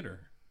mystery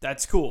theater.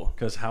 That's cool.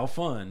 Because how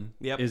fun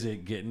Yep. is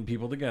it getting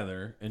people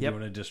together and Yep.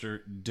 doing a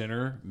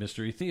dinner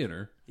mystery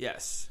theater?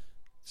 Yes.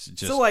 Just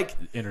So, like,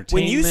 entertainment,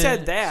 when you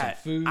said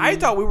that, some food, I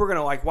thought we were going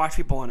to, like, watch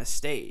people on a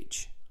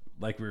stage.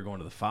 like we were going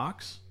to the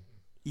Fox.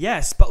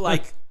 Yes, but,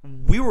 like,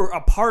 we were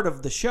a part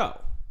of the show,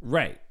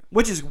 Right.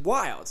 which is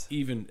wild.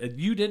 Even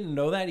you didn't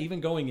know that.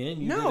 Even going in,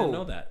 you didn't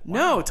know that.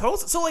 No, Wow.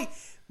 totally. So, like,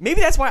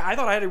 maybe that's why I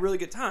thought I had a really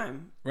good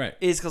time. Right.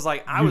 Is because,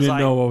 like, I You was didn't like,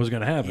 know what was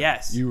going to happen.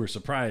 Yes. You were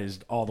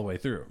surprised all the way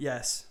through.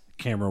 yes.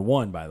 Camera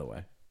 1, by the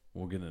way.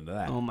 We'll get into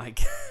that. Oh my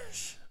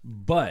gosh.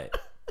 But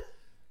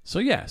so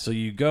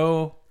you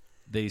go,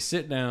 they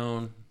sit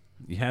down,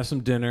 you have some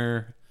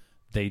dinner,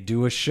 they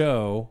do a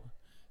show,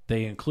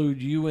 they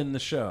include you in the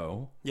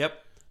show. Yep.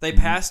 They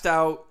passed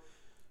out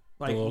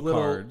like little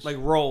little cards. like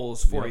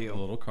rolls for Yep, you.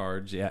 little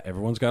cards. Yeah,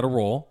 everyone's got a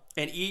roll.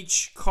 And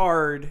each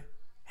card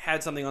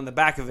had something on the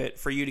back of it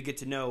for you to get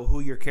to know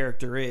who your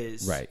character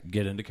is. Right.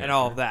 Get into character. And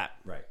all of that.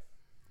 Right.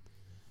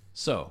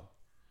 So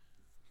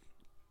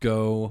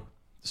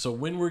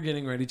when we're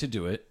getting ready to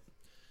do it,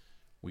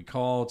 we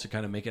call to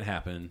kind of make it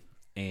happen,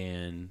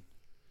 and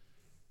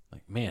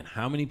like, man,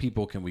 how many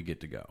people can we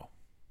get to go?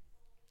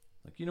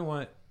 Like, you know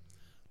what?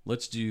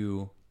 Let's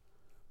do,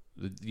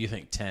 you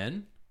think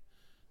 10?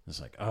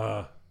 It's like,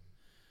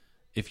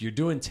 if you're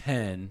doing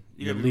 10,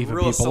 you're gotta be leaving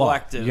real people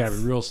selective. off. You got to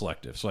be real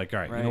selective. So like, all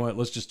right, you Right. know what?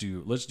 Let's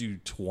do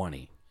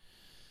 20.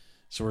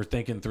 So we're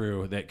thinking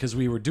through that because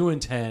we were doing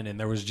 10 and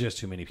there was just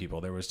too many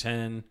people. There was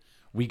 10.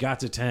 We got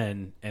to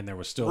 10 and there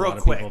was still a Real lot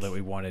of quick. people that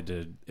we wanted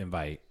to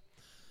invite.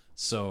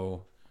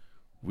 So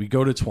we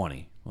go to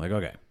 20. Like,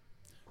 okay.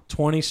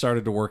 20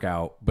 started to work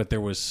out, but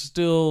there was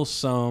still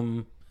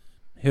some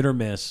hit or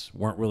miss.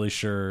 Weren't really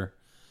sure.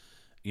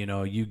 You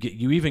know, you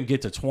even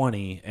get to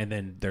 20 and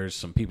then there's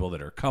some people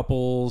that are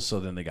couples, so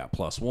then they got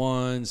plus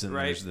ones and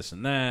Right. there's this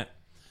and that.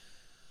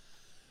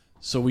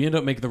 So we end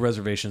up making the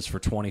reservations for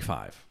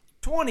 25.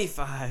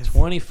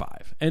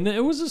 25. And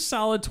it was a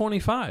solid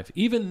 25.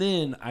 Even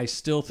then, I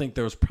still think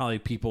there was probably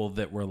people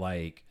that were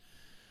like,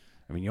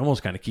 I mean, you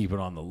almost kind of keep it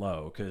on the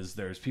low because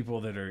there's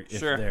people that are, if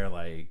Sure. they're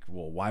like,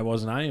 well, why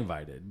wasn't I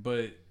invited?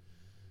 But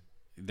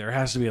there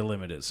has to be a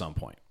limit at some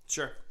point.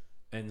 Sure.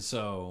 And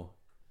so,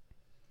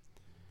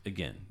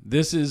 again,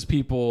 this is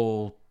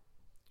people,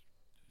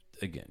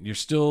 again, you're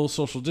still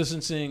social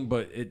distancing,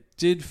 but it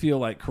did feel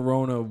like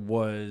Corona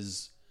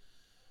was,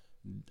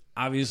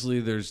 obviously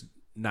there's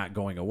not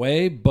going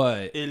away,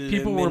 but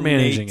people were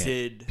managing it.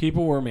 Eliminated.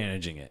 People were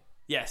managing it.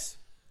 Yes.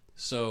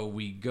 So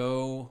we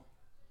go,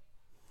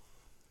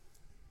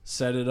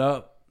 set it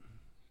up.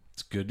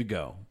 It's good to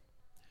go.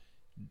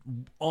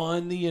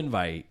 On the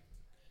invite,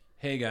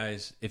 hey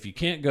guys, if you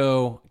can't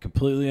go,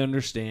 completely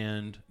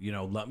understand. You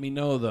know, let me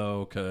know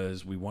though,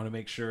 because we want to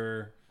make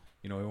sure.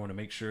 You know, we want to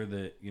make sure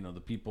that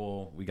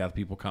we got the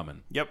people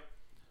coming. Yep.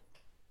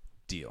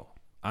 Deal.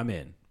 I'm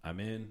in.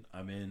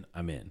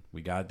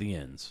 We got the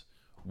ends.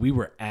 We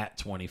were at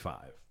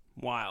 25.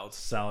 Wild.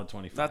 Solid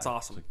 25. That's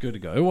awesome. So good to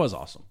go. It was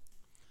awesome.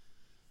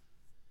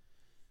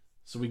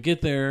 So we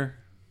get there,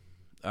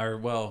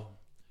 the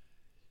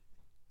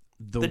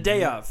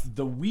day of.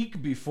 The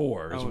week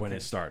before is when okay.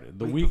 it started.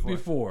 The Week week before.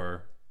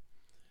 before,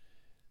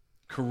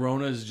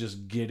 Corona is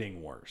just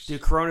getting worse.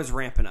 Dude, Corona's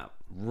ramping up.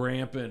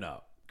 Ramping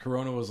up.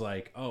 Corona was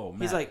like, oh,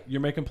 Matt, He's like,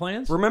 you're making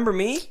plans? Remember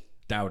me?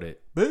 Doubt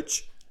it.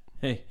 Bitch.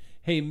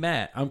 Hey,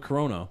 Matt, I'm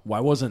Corona.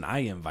 Why wasn't I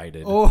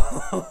invited?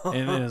 Oh.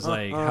 And then it's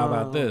like, how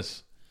about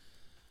this?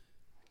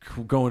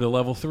 Going to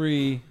level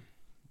 3,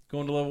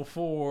 going to level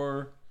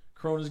 4.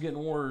 Corona's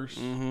getting worse.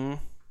 Mm-hmm.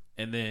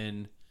 And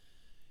then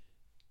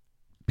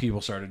people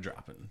started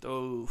dropping.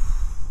 Oh.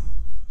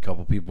 A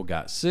couple people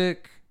got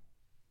sick.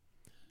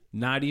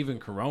 Not even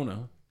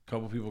Corona. A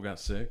couple people got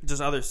sick.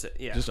 Just other sick.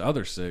 Yeah. Just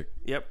other sick.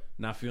 Yep.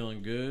 Not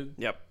feeling good.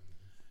 Yep.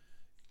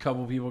 A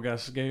couple people got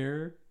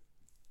scared.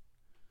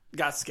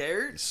 Got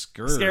scared?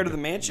 Scared. Scared of the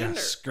mansion?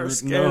 Or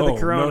scared no, of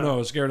the Corona?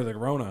 No, scared of the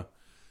Corona.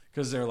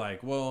 Because they're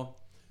like, well,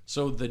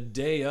 so the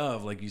day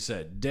of, like you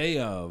said,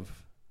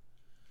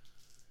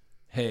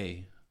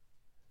 hey,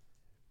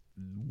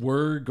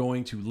 we're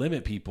going to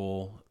limit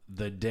people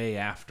the day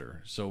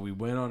after. So we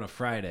went on a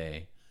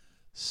Friday.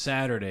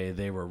 Saturday,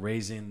 they were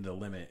raising the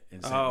limit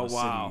in St. Louis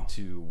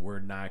City to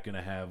we're not going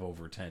to have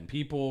over 10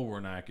 people.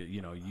 We're not going to,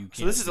 you can't.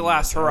 So this is the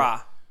last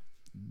hurrah.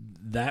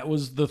 That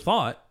was the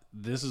thought.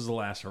 This is the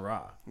last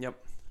hurrah. Yep.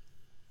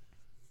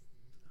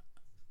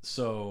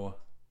 So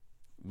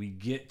we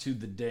get to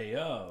the day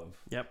of.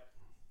 Yep.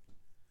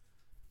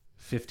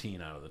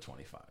 15 out of the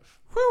 25.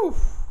 Whew.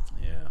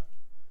 Yeah.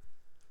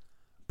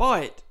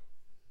 But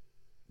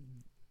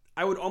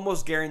I would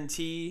almost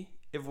guarantee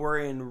if we're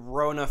in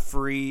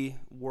Rona-free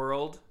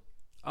world.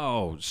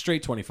 Oh,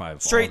 straight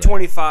 25. Straight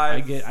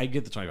 25. I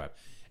get the 25.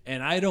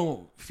 And I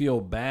don't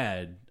feel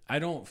bad. I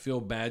don't feel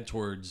bad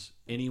towards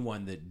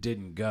anyone that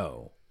didn't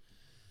go.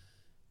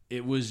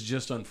 It was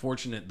just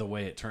unfortunate the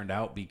way it turned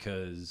out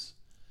because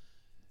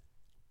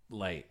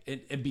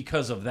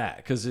because of that.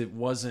 Because it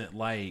wasn't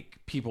like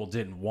people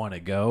didn't want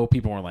to go.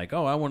 People were like,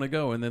 oh, I want to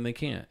go, and then they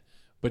can't.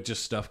 But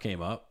just stuff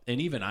came up.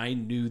 And even I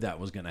knew that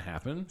was going to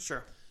happen.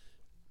 Sure.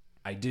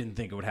 I didn't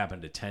think it would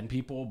happen to 10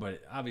 people,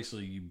 but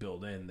obviously you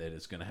build in that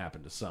it's going to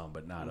happen to some,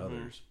 but not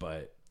others.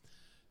 But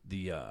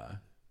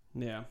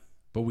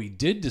but we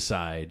did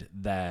decide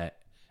that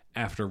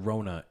after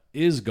Rona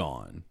is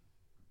gone,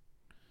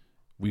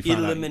 we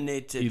found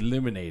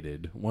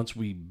eliminated. Once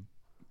we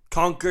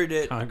conquer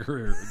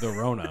the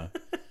Rona,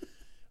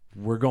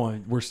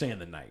 we're staying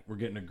the night. We're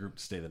getting a group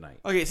to stay the night.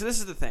 Okay, so this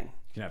is the thing.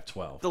 You can have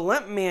 12. The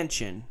Lemp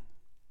Mansion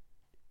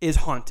is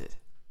haunted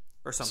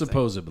or something.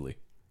 Supposedly.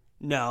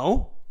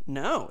 No,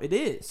 it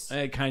is.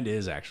 It kind of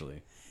is,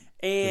 actually.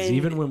 And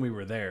even when we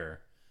were there,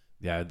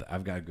 yeah,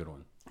 I've got a good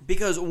one.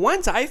 Because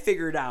once I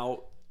figured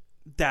out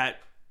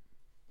that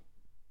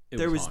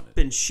there was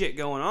been shit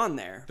going on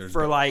there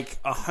for like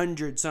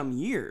 100 some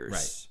years.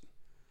 Right.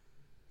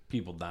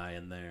 People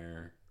dying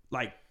there.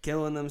 Like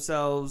killing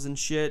themselves and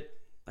shit.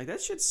 Like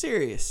that shit's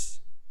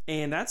serious.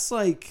 And that's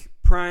like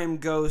prime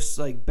ghost,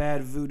 like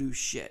bad voodoo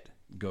shit.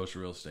 Ghost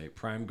real estate.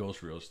 Prime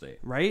ghost real estate.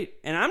 Right?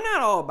 And I'm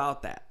not all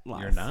about that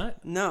life. You're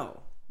not?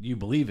 No. You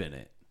believe in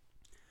it.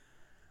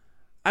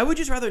 I would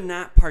just rather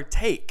not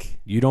partake.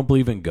 You don't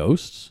believe in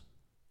ghosts?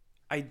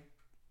 I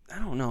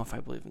don't know if I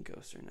believe in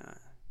ghosts or not.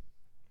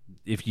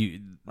 This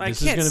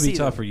is going to be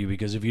tough for you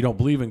because if you don't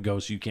believe in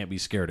ghosts, you can't be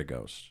scared of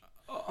ghosts.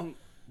 Wow,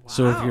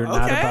 so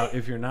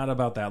if you're not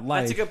about that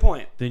life, that's a good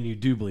point. Then you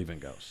do believe in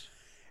ghosts.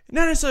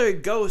 Not necessarily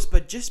ghosts,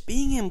 but just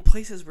being in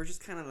places where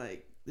just kind of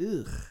like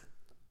ugh.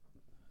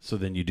 So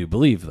then you do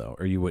believe though,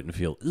 or you wouldn't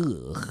feel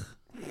ugh.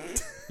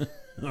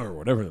 Or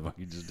whatever the fuck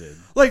you just did.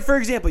 Like, for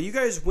example, you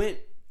guys went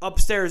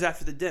upstairs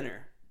after the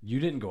dinner. You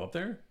didn't go up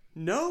there?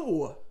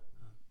 No.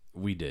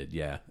 We did,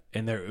 yeah.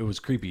 And it was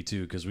creepy,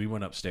 too, because we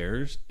went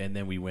upstairs, and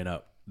then we went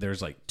up.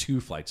 There's, like,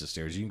 2 flights of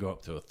stairs. You can go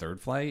up to a 3rd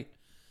flight.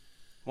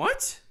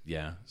 What?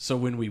 Yeah. So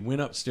when we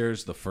went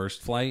upstairs the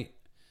first flight,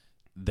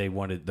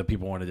 the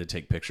people wanted to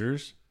take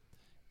pictures.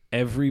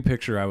 Every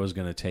picture I was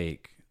going to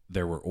take,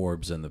 there were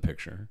orbs in the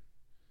picture.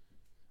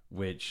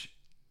 Which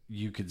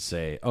you could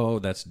say, oh,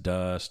 that's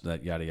dust,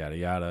 that yada, yada,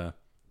 yada.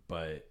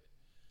 But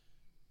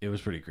it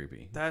was pretty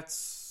creepy.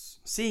 That's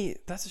the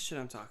shit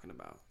I'm talking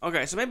about.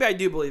 Okay, so maybe I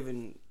do believe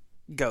in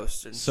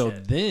ghosts and shit. So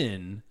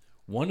then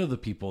one of the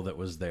people that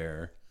was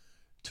there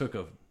took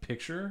a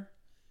picture.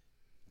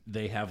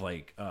 They have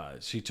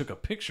she took a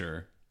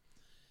picture,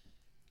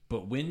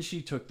 but when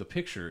she took the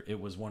picture, it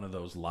was one of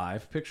those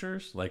live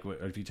pictures. Like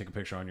if you take a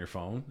picture on your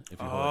phone.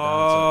 If you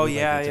hold it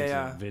down, it takes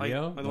a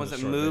video. Like the ones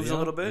that moves a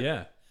little bit?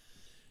 Yeah.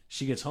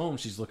 She gets home,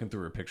 she's looking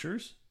through her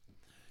pictures.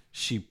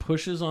 She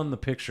pushes on the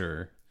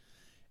picture,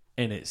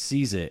 and it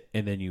sees it,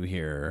 and then you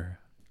hear...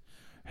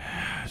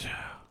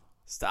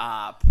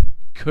 Stop.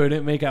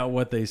 Couldn't make out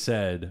what they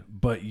said,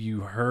 but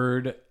you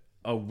heard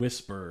a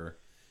whisper.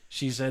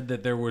 She said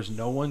that there was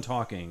no one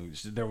talking.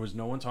 There was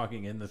no one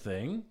talking in the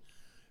thing.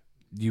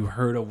 You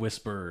heard a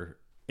whisper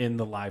in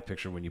the live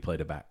picture when you played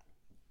it back.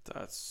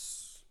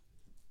 That's...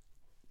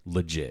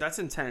 legit. That's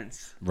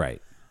intense.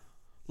 Right.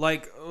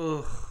 Like,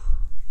 ugh.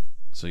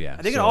 So yeah,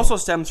 I think it also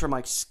stems from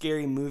like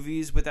scary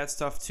movies with that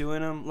stuff too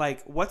in them.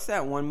 Like, what's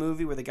that one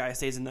movie where the guy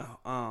stays in the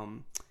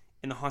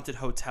haunted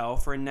hotel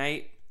for a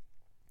night?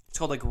 It's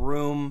called like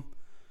Room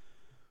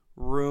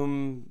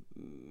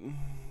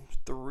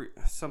 3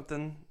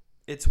 something.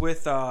 It's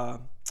with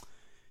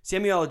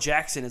Samuel L.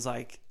 Jackson is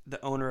like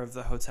the owner of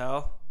the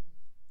hotel.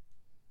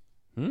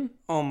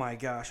 Oh my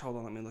gosh! Hold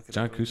on, let me look at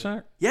John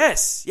Cusack.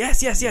 Yes.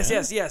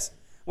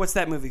 What's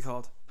that movie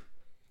called?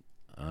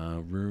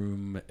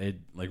 room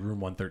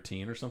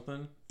 113 or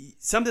something.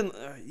 Something.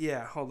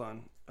 Yeah. Hold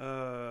on.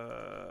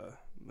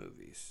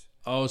 Movies.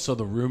 Oh, so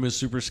The Room is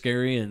super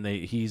scary, and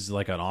he's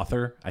like an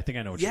author. I think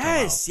I know what you're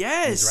talking about.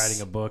 Yes. He's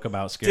writing a book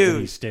about scary.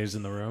 Dude, he stays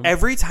in the room.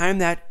 Every time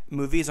that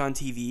movie is on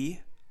TV,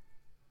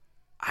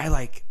 I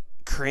like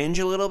cringe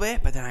a little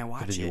bit, but then I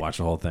watch it. Did you watch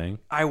the whole thing?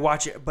 I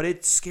watch it, but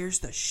it scares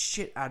the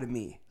shit out of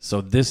me. So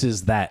this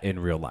is that in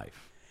real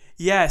life.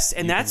 Yes,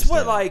 and that's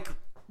what like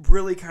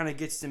really kind of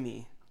gets to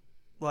me.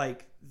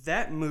 Like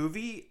that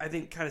movie, I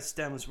think kind of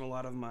stems from a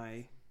lot of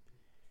my.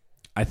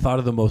 I thought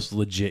of the most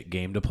legit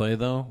game to play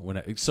though.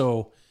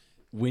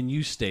 When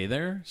you stay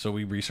there, so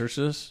we researched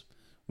this.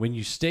 When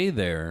you stay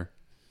there,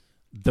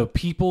 the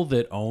people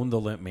that own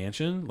the Limp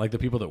Mansion, like the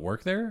people that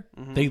work there,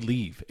 they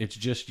leave. It's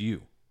just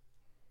you.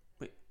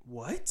 Wait,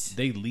 what?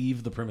 They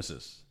leave the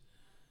premises.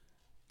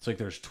 It's like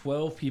there's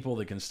 12 people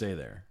that can stay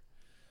there.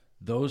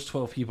 Those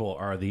 12 people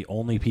are the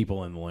only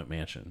people in the Limp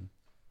Mansion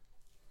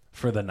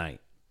for the night.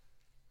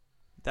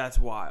 That's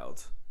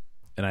wild.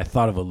 And I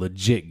thought of a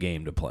legit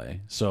game to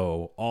play.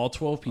 So all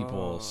 12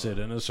 people sit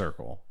in a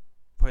circle.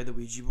 Play the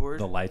Ouija board?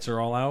 The lights are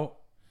all out.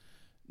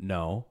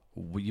 No.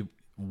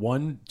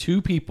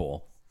 Two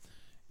people,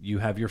 you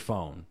have your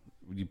phone.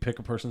 You pick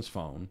a person's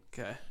phone.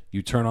 Okay.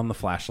 You turn on the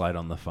flashlight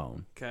on the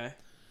phone. Okay.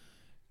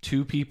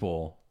 2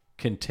 people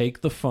can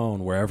take the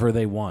phone wherever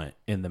they want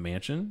in the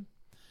mansion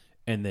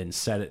and then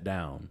set it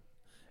down.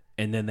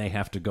 And then they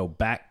have to go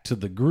back to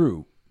the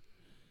group.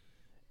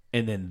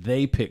 And then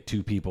they pick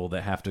 2 people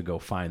that have to go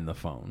find the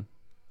phone.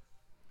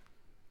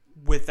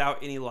 Without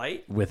any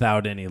light?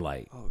 Without any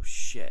light. Oh,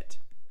 shit.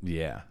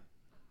 Yeah.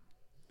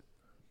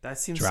 That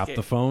seems Drop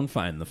the phone,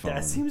 find the phone.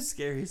 That seems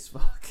scary as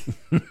fuck.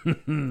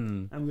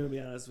 I'm going to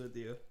be honest with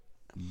you.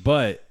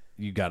 But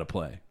you got to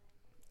play.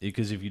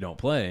 Because if you don't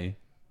play,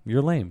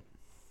 you're lame.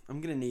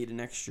 I'm going to need an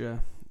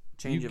extra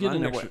change of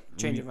underwear.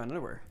 Change of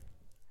underwear.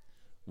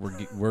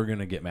 We're going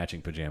to get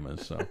matching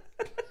pajamas, so.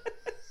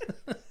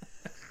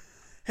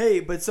 Hey,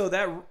 but so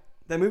that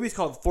movie's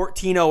called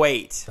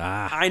 1408.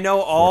 I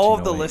know all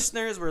of the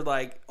listeners were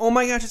like, "Oh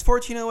my gosh, it's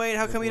 1408.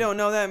 How come you don't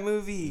know that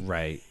movie?"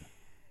 Right.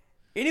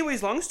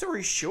 Anyways, long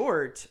story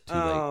short, Too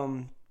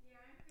late.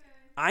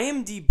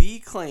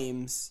 IMDb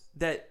claims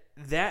that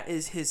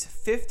is his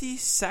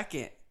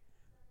 52nd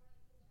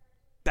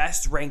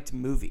best ranked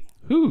movie.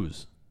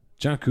 Whose?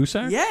 John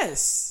Cusack?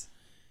 Yes.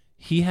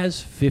 He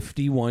has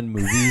 51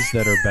 movies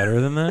that are better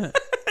than that?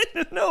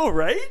 I know,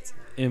 right?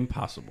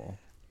 Impossible.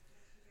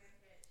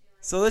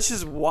 So that's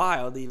just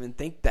wild to even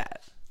think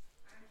that.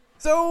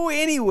 So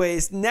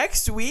anyways,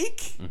 next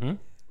week,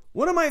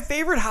 one of my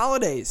favorite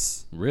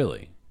holidays.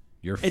 Really?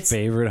 Your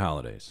favorite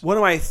holidays? One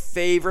of my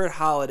favorite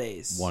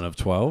holidays. One of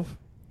 12?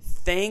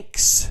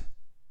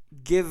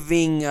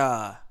 Thanksgiving.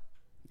 Yeah?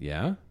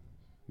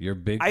 You're a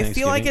big Thanksgiving I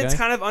feel like it's guy?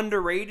 kind of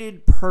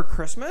underrated per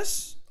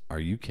Christmas. Are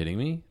you kidding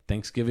me?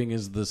 Thanksgiving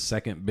is the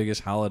second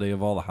biggest holiday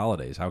of all the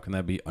holidays. How can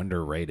that be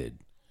underrated?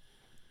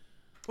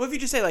 What if you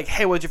just say like,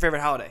 hey, what's your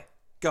favorite holiday?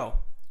 Go.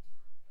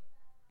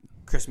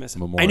 Christmas.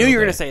 Memorial I knew you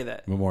were Day. going to say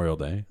that. Memorial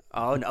Day.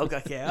 Oh, no.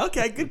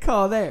 Okay, good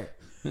call there.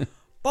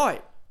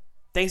 But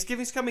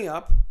Thanksgiving's coming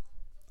up.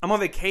 I'm on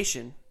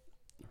vacation.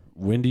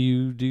 When do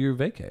you do your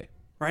vacay?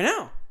 Right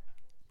now.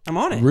 I'm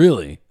on it.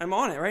 Really? I'm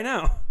on it right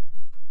now.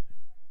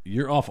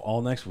 You're off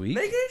all next week?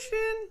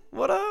 Vacation.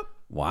 What up?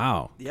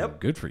 Wow. Yep.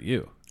 Good for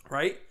you.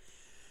 Right?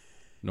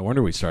 No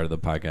wonder we started the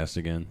podcast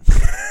again.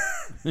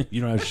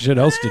 You don't have shit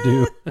else to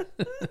do.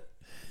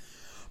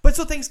 But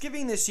so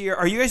Thanksgiving this year,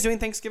 are you guys doing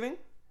Thanksgiving?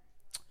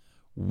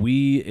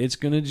 It's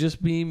gonna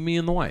just be me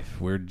and the wife.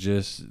 We're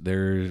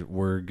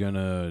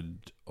gonna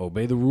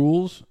obey the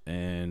rules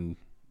and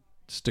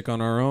stick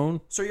on our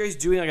own. So are you guys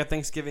doing like a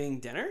Thanksgiving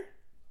dinner?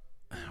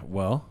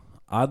 Well,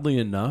 oddly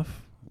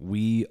enough,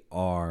 we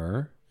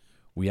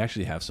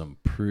actually have some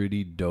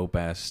pretty dope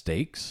ass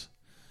steaks.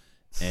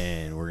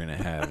 And we're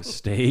gonna have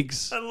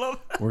steaks. I love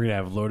that. We're gonna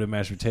have loaded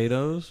mashed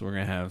potatoes. We're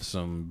gonna have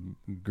some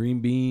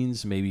green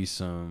beans, maybe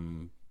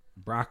some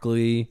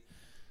broccoli.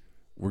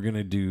 We're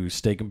gonna do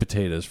steak and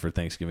potatoes for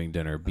Thanksgiving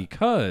dinner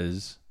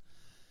because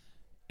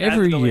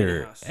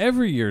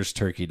every year's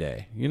Turkey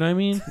Day. You know what I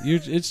mean?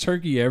 It's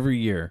turkey every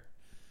year,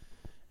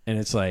 and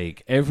it's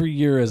like every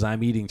year as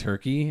I'm eating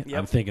turkey,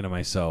 I'm thinking to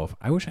myself,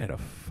 I wish I had a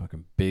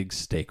fucking big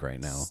steak right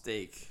now.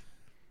 Steak,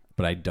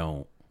 but I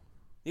don't.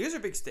 You guys are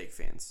big steak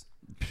fans.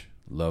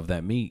 Love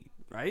that meat,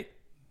 right?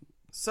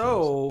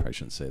 So probably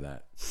shouldn't say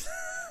that,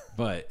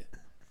 but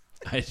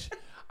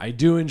I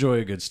do enjoy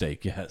a good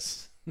steak.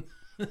 Yes.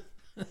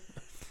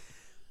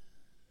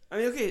 I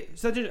mean, okay,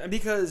 so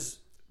because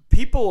some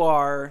people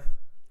are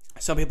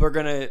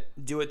gonna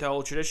do it the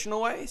old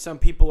traditional way. Some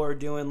people are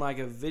doing like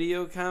a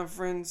video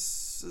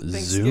conference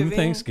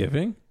Thanksgiving.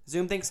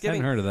 Zoom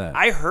Thanksgiving. I hadn't heard of that.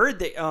 I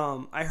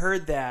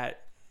heard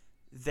that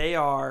they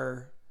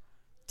are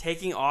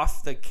taking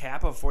off the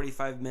cap of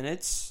 45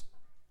 minutes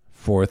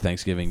for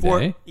Thanksgiving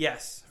Day.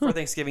 Yes, for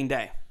Thanksgiving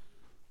Day.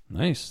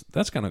 Nice.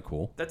 That's kind of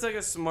cool. That's like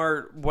a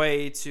smart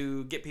way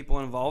to get people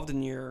involved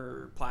in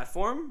your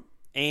platform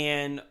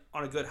and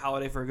on a good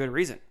holiday for a good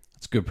reason.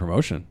 It's good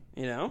promotion.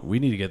 You know, We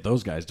need to get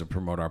those guys to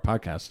promote our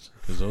podcast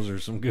because those are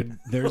some good.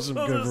 There's some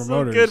good Those are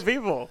promoters. some good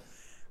people,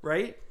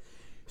 right?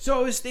 So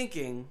I was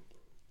thinking,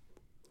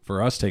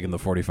 For us, taking the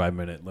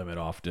 45-minute limit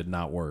off did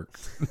not work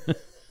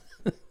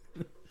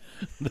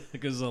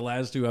because the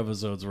last 2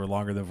 episodes were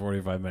longer than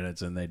 45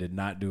 minutes, and they did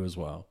not do as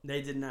well.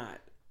 they did not.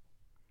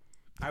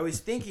 I was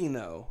thinking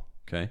though,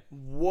 Okay.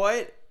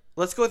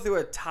 let's go through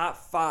a top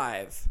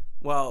 5.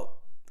 Well,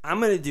 I'm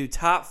going to do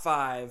top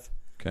 5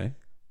 Okay.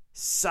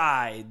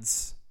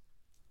 sides.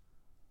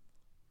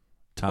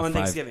 Top On 5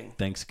 Thanksgiving.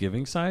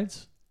 Thanksgiving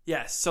sides?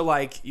 Yes, so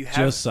like you have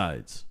Just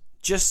sides.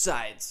 just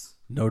sides.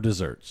 No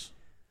desserts.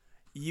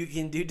 You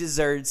can do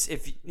desserts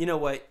if you know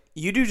what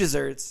you do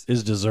desserts.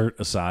 Is dessert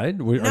a side?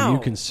 Are No. you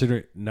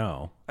considering?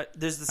 No.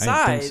 There's the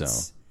I didn't sides. think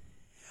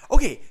so.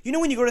 Okay, you know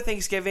when you go to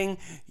Thanksgiving,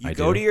 you I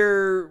go do.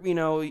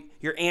 to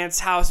your aunt's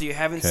house that you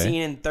haven't Okay.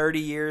 seen in 30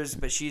 years,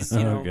 but she's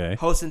Okay.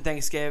 hosting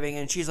Thanksgiving,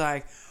 and she's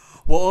like,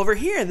 "Well, over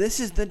here, this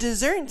is the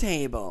dessert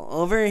table.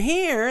 Over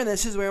here,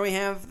 this is where we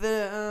have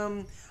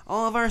the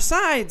all of our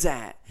sides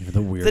at. You have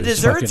the weirdest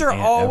desserts fucking are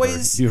aunt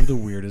always- ever. You have the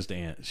weirdest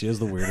aunt. She has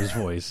the weirdest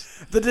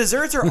voice. The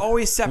desserts are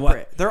always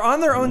separate. They're on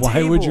their own Why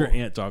table. would your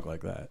aunt talk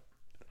like that?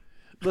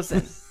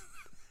 Listen,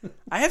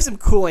 I have some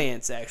cool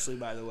aunts, actually,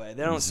 by the way.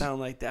 They don't sound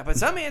like that, but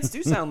some aunts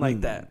do sound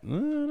like that. I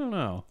don't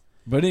know.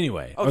 But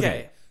anyway,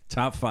 Okay.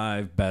 Top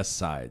 5 best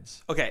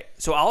sides. Okay,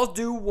 so I'll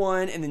do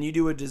one, and then you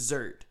do a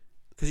dessert,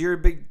 because you're a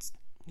big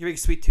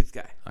sweet tooth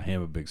guy. I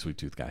am a big sweet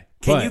tooth guy.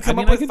 Can But, you come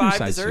I mean, up I with can do 5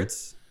 sides too.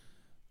 desserts?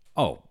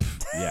 Oh,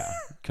 yeah.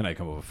 Can I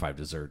come up with 5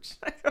 desserts?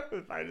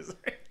 5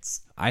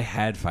 desserts. I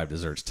had 5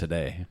 desserts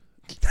today.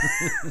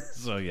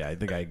 So yeah, I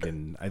think I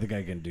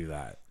can do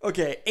that.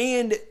 Okay,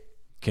 and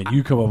Can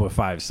you come up with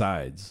 5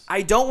 sides?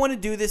 I don't want to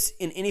do this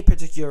in any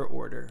particular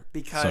order So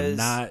because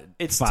not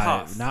it's 5,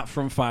 tough. not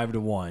from 5 to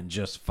 1,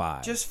 just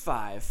 5. Just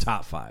 5.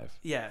 top 5.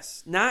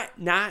 Yes, not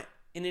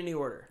in any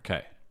order.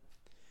 Okay.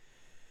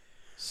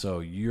 So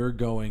you're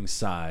going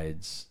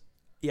sides.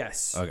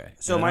 Yes. Okay.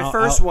 So And my I'll-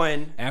 1st I'll-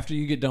 one, After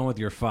you get done with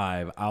your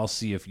 5, I'll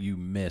see if you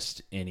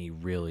missed any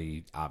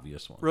really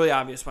obvious ones. really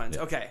obvious ones.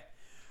 Okay.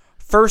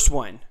 First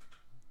one,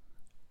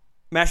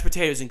 mashed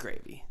potatoes and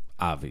gravy.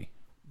 Avi.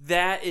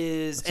 That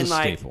is, It's and a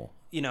like staple.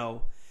 do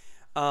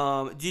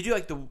you do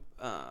like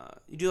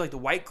the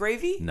white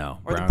gravy? No.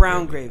 or the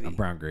brown gravy? I'm a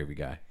brown gravy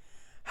guy.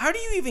 How do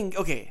you even?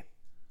 Okay,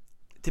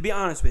 to be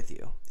honest with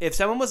you, if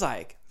someone was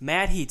like,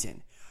 Matt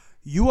Heaton,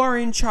 you are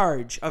in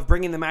charge of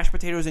bringing the mashed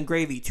potatoes and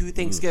gravy to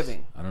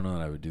Thanksgiving, I don't know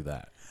that I would do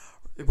that.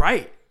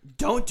 right?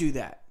 Don't do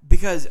that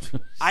because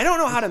I don't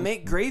know how to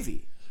make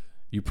gravy.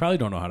 You probably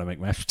don't know how to make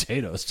mashed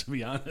potatoes, to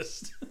be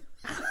honest.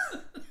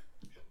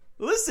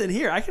 Listen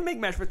here, I can make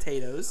mashed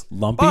potatoes.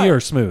 Lumpy but or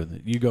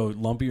smooth? You go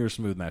lumpy or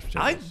smooth mashed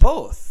potatoes? I like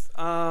both.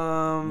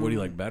 What do you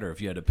like better if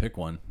you had to pick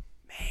one?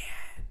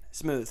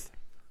 Smooth,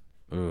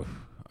 Ooh,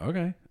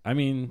 okay. I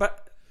mean,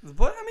 but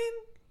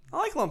I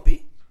like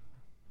lumpy.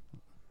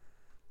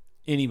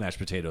 any mashed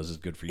potatoes is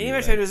good for you. Any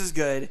mashed right? potatoes is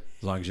good.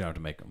 As long as you don't have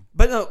to make them.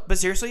 But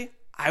seriously,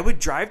 I would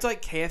drive to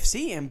like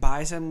KFC and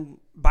buy some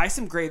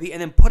gravy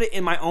and then put it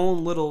in my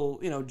own little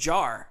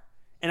jar,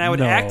 and I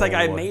would act like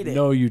I made it.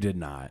 No, you did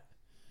not.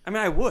 I mean,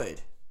 I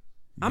would.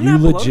 I'm You not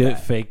below legit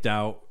that. faked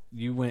out.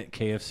 You went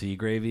KFC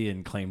gravy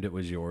and claimed it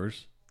was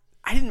yours.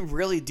 I didn't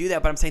really do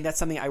that, but I'm saying that's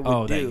something I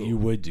would do. That you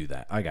would do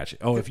that. I got you.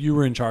 Oh, if you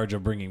were in charge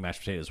of bringing mashed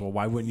potatoes, well,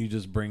 why wouldn't you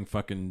just bring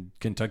fucking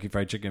Kentucky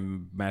Fried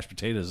Chicken mashed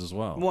potatoes as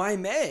well? Well, I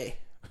may.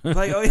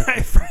 Like, oh yeah,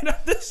 I fried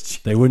up this.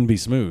 They wouldn't be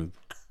smooth.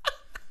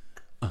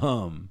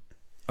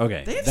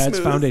 Okay, They have that's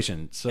smooth.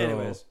 foundation. So,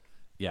 Anyways.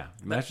 yeah,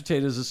 mashed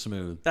potatoes is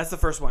smooth. That's the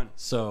first one.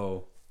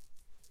 So,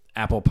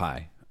 apple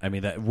pie. I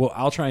mean that. Well,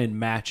 I'll try and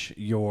match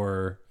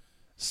your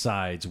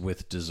sides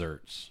with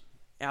desserts.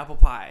 Apple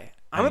pie.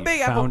 I'm a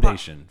big apple pie.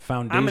 Foundation.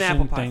 I'm an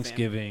apple pie fan.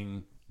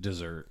 Thanksgiving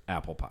dessert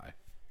apple pie.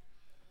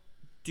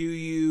 Do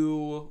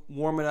you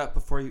warm it up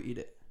before you eat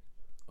it?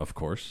 Of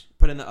course.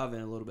 Put it in the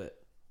oven a little bit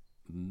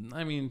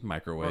I mean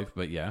microwave,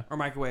 but yeah. or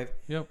microwave.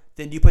 Yep.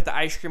 Then do you put the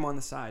ice cream on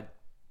the side?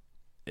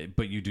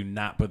 But you do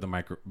not put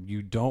the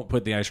You don't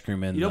put the ice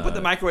cream in. You don't put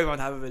the microwave on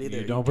top of it either.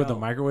 You don't put the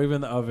microwave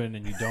in the oven,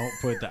 and you don't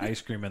put the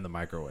ice cream in the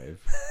microwave.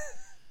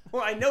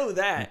 Well, I know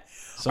that.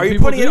 Some Are you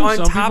people putting it do. on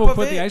Some top people of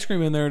put it? the ice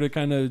cream in there to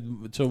kind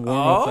of to warm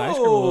up the ice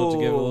cream a little, to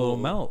give it a little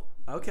melt.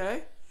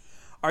 Okay.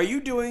 Are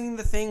you doing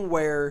the thing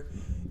where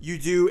you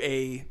do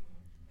a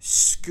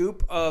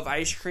scoop of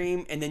ice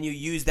cream and then you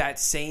use that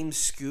same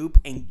scoop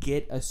and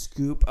get a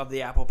scoop of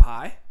the apple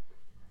pie?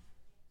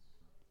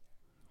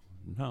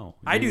 No,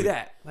 I do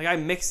that. Like I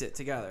mix it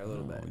together a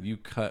little bit. You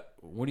cut.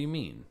 What do you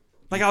mean?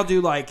 Like I'll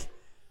do like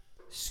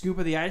scoop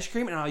of the ice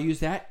cream and I'll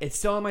use that. It's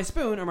still on my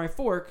spoon or my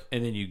fork,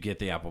 And then you get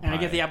the apple pie. and I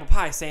get the apple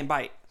pie same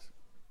bite.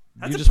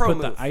 That's you a just pro put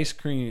move. the ice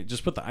cream.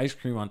 Just put the ice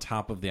cream on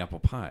top of the apple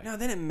pie. No,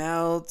 then it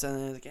melts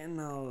and it's getting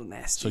all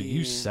nasty. So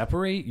you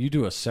separate. You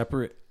do a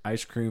separate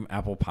ice cream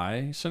apple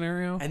pie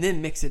scenario. and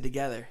then mix it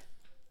together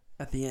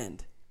at the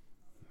end.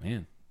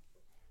 Man.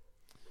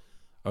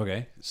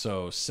 Okay,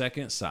 so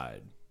second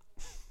side.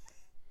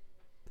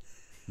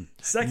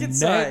 Second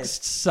side.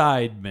 Next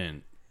side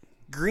mint.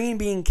 green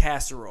bean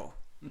casserole.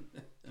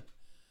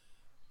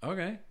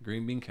 Okay,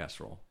 green bean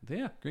casserole.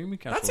 Yeah, green bean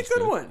casserole. That's a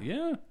good one.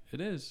 Yeah, it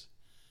is.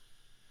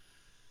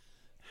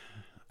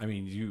 I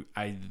mean,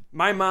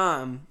 My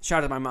mom,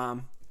 shout out to my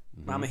mom,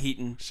 Mama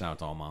Heaton. Shout out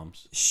to all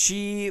moms.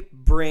 She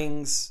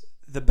brings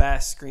the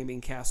best green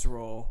bean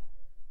casserole.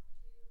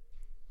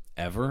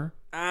 Ever?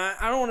 I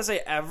don't want to say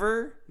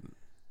ever,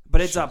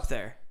 but it's up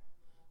there.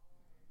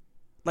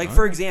 Like,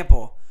 for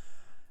example,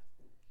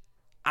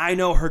 I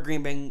know her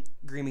green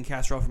bean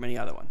casserole from any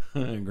other one.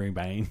 Green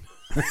bean.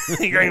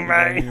 Green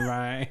bean.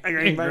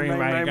 Green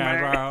bean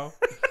casserole.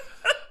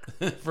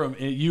 From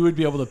you would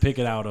be able to pick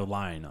it out a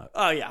lineup.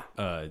 Oh, yeah.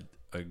 A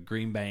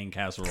green bean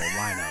casserole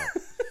lineup.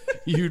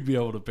 You'd be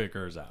able to pick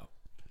hers out.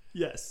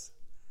 Yes.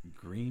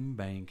 Green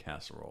bean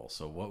casserole.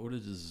 So what would a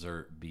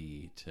dessert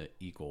be to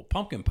equal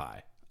pumpkin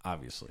pie?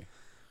 Obviously.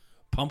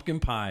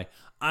 Pumpkin pie.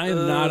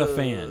 I'm not a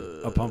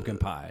fan of pumpkin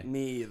pie.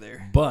 Me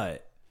either.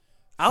 But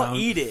I'll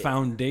eat it.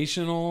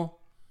 Foundational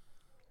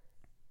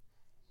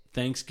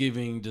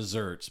Thanksgiving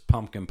desserts,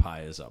 pumpkin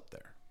pie is up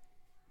there.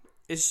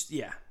 It's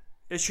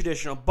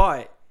traditional,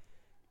 but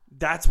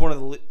that's one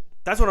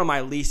of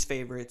my least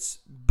favorites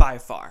by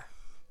far.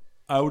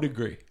 I would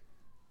agree.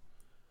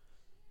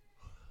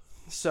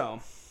 So,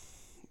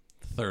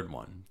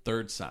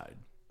 third side.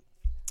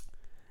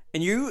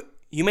 And you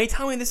may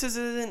tell me this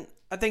isn't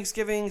a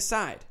Thanksgiving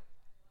side,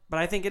 but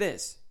I think it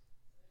is.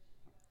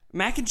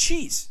 Mac and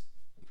cheese.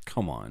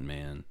 Come on,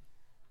 man.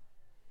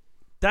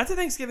 That's a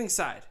Thanksgiving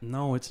side.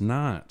 No, it's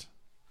not.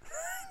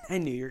 I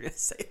knew you were going to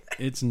say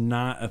that. It's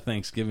not a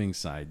Thanksgiving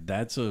side.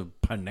 That's a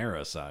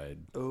Panera side.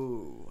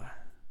 Oh.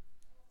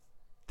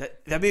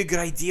 That'd be a good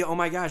idea. Oh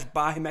my gosh,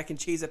 buy mac and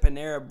cheese at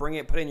Panera, bring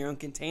it, put it in your own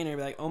container,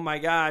 be like, oh my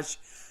gosh,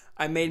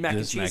 I made mac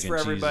and cheese for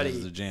everybody.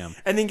 Is the jam.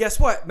 And then guess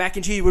what? Mac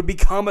and cheese would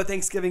become a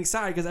Thanksgiving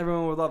side because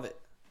everyone would love it.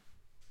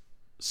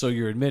 So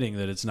you're admitting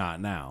that it's not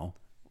now.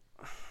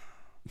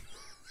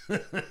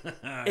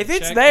 If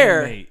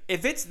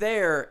it's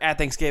there at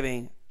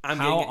Thanksgiving,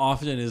 How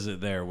often is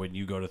it there when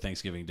you go to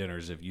Thanksgiving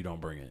dinners if you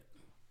don't bring it?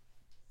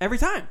 Every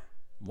time.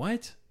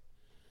 What?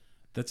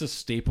 That's a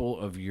staple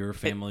of your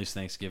family's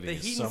Thanksgiving. The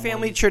Heaton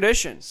family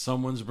tradition.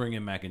 Someone's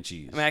bringing mac and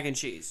cheese. Mac and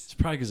cheese. It's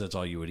probably because that's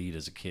all you would eat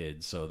as a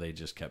kid, so they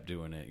just kept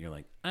doing it. You're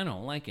like, I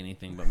don't like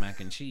anything but mac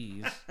and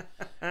cheese.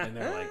 And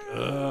they're like,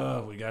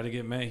 ugh, we got to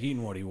get Matt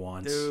Heaton what he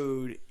wants.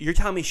 Dude, you're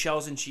telling me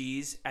shells and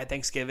cheese at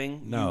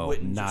Thanksgiving? No, you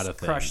wouldn't not just a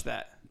thing. crush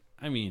that.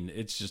 I mean,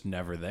 it's just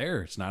never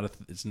there. It's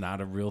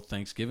not a real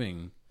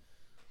Thanksgiving.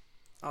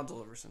 I'll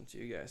deliver some to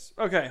you guys.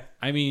 Okay.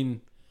 I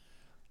mean,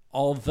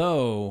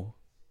 although...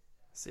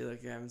 See,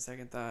 like you're having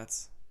second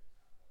thoughts.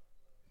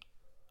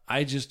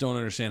 I just don't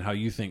understand how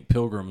you think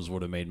Pilgrims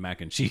would have made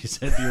mac and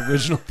cheese at the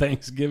original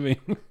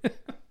Thanksgiving.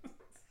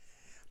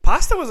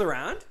 Pasta was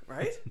around,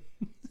 right?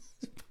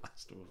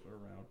 Pasta was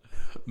around.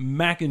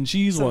 Mac and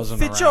cheese wasn't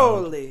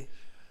ficcioli. around.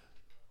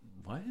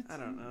 What? I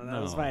don't know.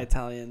 That was my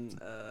Italian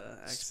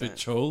accent.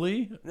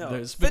 Spiccioli? No.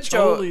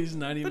 Spiccioli's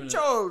not even...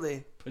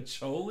 Ficcioli.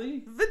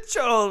 Piccioli?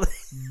 Ficcioli.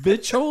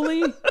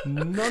 Viccioli?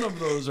 None of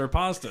those are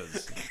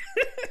pastas.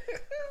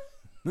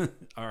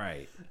 All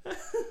right.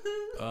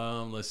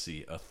 Let's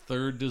see. A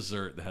third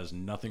dessert that has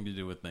nothing to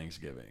do with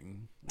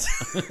Thanksgiving.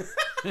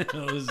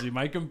 Let's see.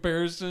 My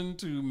comparison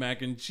to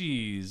mac and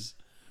cheese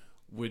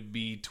would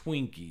be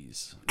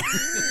Twinkies.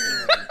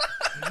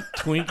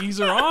 Twinkies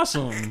are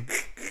awesome,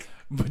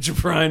 but you're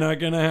probably not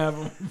going to have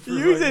them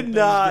for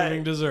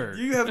Thanksgiving dessert.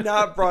 You have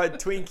not brought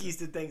Twinkies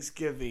to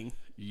Thanksgiving.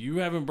 You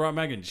haven't brought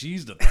mac and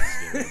cheese to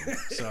Thanksgiving,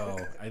 so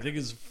I think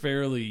it's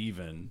fairly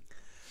even.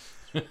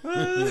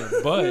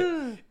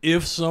 But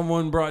if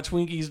someone brought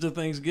Twinkies to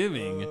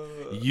Thanksgiving,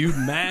 you'd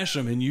mash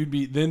them and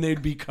then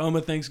they'd become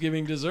a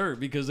Thanksgiving dessert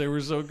because they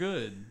were so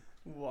good.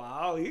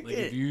 Wow,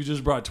 if you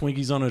just brought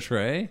Twinkies on a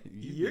tray,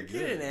 you're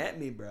getting at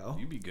me, bro.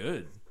 You'd be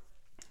good.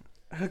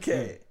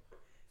 Okay,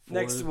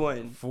 next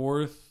one.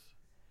 Fourth,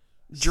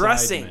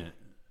 dressing. Segment.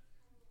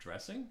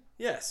 Dressing?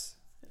 Yes.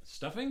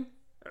 Stuffing?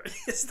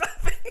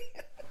 Stuffing.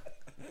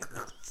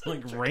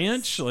 Like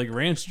ranch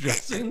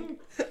dressing.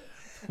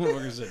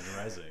 What is it?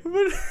 Dressing.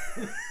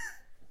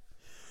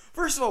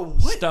 First of all,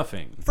 what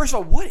stuffing? First of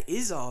all, what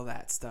is all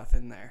that stuff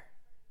in there?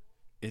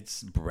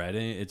 It's bread.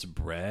 It's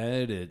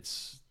bread.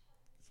 It's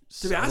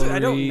to be honest with you, I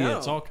don't know.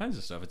 It's all kinds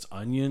of stuff. It's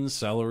onions,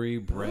 celery,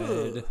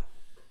 bread,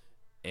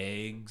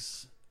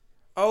 eggs.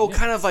 Oh, yeah.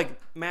 Kind of like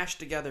mashed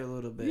together a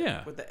little bit.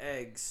 Yeah, with the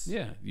eggs.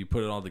 Yeah, you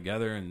put it all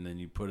together and then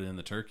you put it in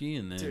the turkey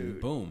and then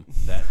boom,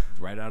 that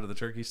right out of the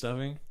turkey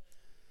stuffing.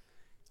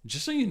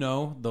 Just so you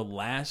know, the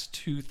last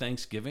two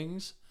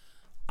Thanksgivings,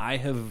 I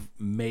have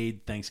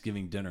made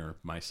Thanksgiving dinner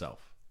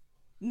myself.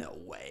 No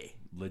way.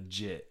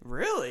 Legit.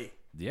 Really?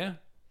 Yeah.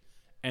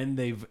 And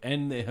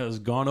it has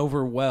gone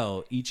over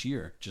well each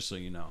year, just so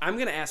you know. I'm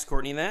gonna ask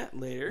Courtney that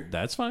later.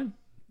 That's fine.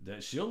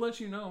 She'll let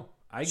you know.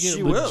 I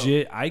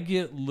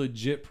get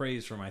legit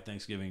praise for my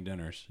Thanksgiving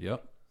dinners.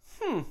 Yep.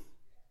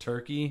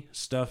 Turkey,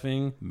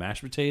 stuffing,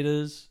 mashed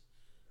potatoes.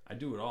 I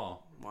do it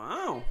all.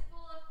 Wow.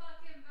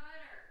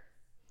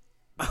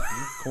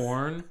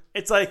 Corn.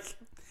 It's like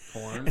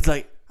corn. It's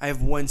like I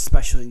have one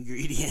special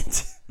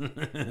ingredient.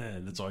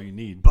 That's all you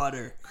need.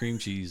 Butter. Cream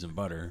cheese and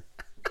butter.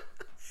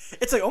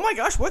 It's like, oh my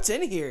gosh, what's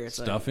in here? It's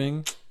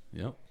Stuffing.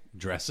 Yep.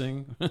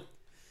 Dressing.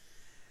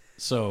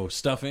 So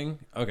stuffing.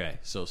 Okay.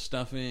 So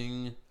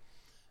stuffing.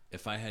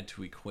 If I had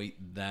to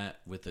equate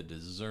that with a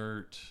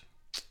dessert,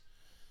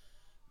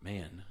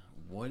 man,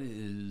 what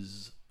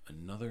is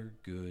another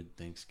good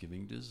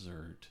Thanksgiving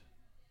dessert?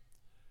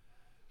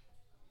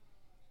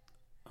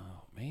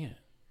 Oh man.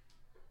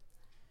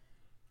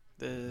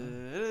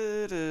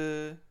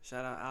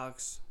 Shout out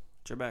Alex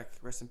Trebek.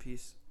 Rest in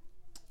peace.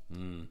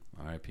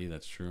 R.I.P.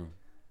 That's true.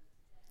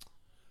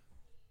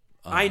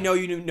 I know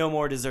you know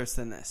more desserts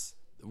than this.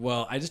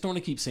 Well, I just don't want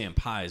to keep saying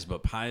pies,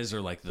 but pies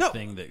are like the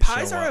thing that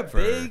pies show are up a for,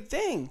 big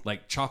thing.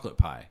 like chocolate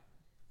pie.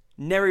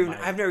 I've never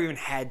even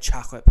had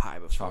chocolate pie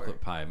before.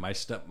 Chocolate pie. My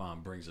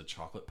stepmom brings a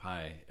chocolate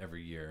pie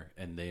every year,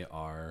 and they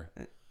are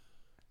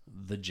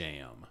the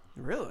jam.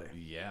 Really?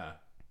 Yeah,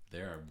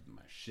 they're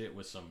my shit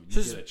with some.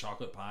 You get a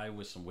chocolate pie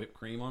with some whipped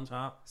cream on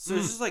top. So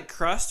it's just like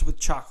crust with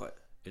chocolate.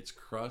 It's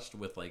crust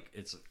with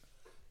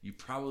you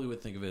probably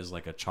would think of it as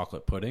like a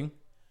chocolate pudding.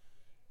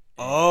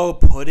 Oh,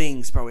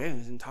 puddings, bro. We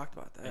haven't even talked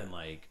about that. And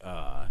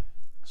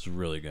it's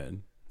really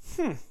good.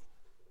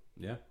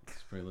 Yeah,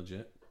 it's pretty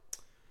legit.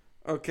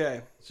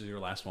 Okay. So your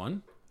last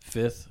one,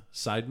 fifth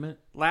side mint.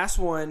 Last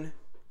one.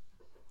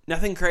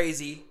 Nothing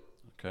crazy.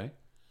 Okay.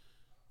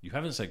 You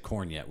haven't said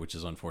corn yet, which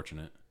is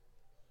unfortunate.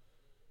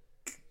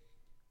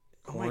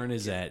 Corn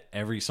is at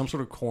some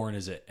sort of corn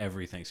is at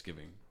every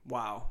Thanksgiving.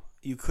 Wow.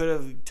 You could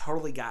have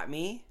totally got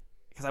me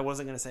because I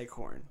wasn't going to say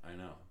corn. I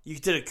know. You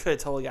could have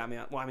totally got me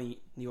on. Well, I mean,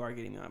 you are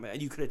getting me on,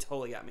 but you could have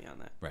totally got me on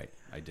that. Right.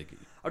 I did get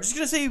you. I'm just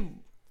going to say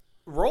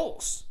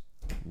rolls.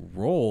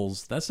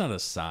 Rolls? That's not a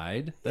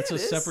side. That's Yeah, a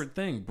it is. separate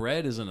thing.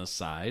 Bread isn't a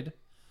side.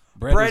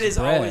 Bread is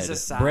always a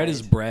side. Bread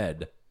is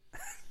bread.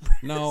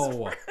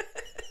 No.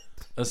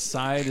 A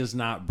side is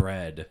not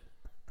bread.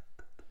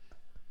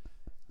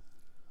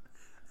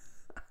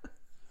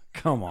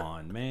 Come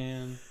on,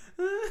 man.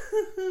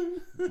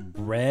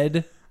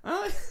 Bread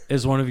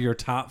is one of your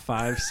top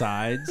 5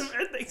 sides.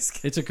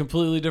 It's a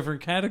completely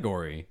different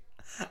category.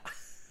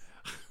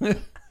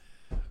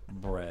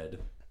 Bread.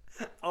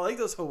 I like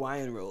those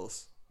Hawaiian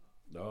rolls.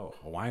 Oh,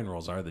 Hawaiian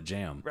rolls are the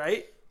jam.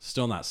 Right?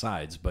 Still not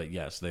sides, but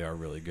yes, they are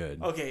really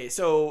good. Okay,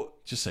 so...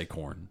 Just say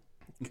corn.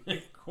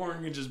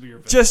 Corn can just be your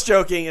favorite. Just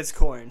joking, it's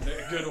corn.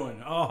 Good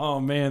one. Oh,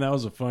 man, that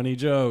was a funny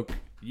joke.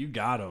 You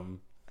got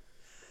him.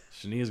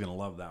 Shania's going to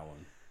love that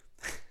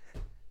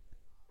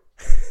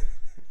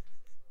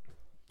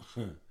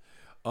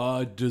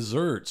one.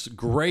 Desserts.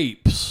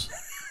 Grapes.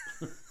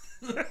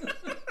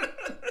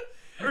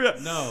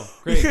 No,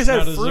 grapes, You not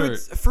said dessert.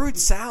 fruit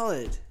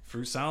salad.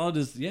 Fruit salad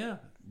is, yeah.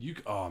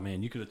 Oh,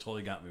 man, you could have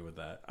totally got me with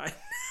that.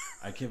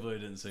 I can't believe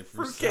I didn't say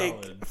fruit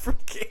salad.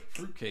 Fruitcake.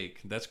 Fruitcake.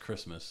 That's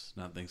Christmas,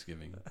 not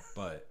Thanksgiving.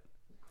 But,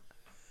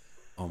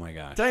 oh my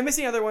gosh. Did I miss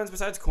any other ones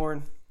besides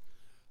corn?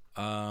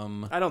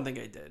 I I don't think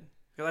I did.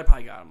 Because I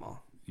probably got them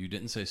all. You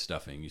didn't say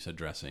stuffing. You said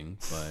dressing,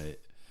 but...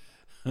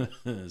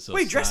 So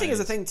wait, dressing is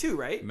a sides, thing too,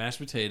 right? Mashed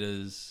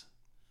potatoes.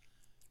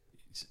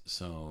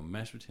 So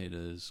mashed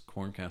potatoes,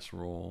 corn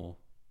casserole.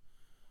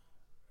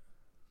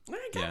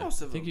 I got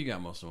most of them. I think you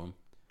got most of them.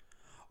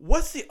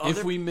 What's the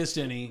other? If we missed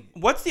any,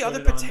 what's the other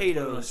put it on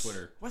potatoes?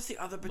 Twitter. What's the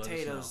other us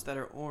potatoes know. that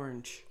are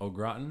orange? Au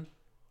gratin,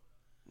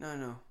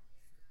 No.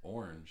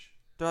 orange.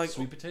 They're like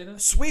Sweet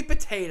potatoes. Sweet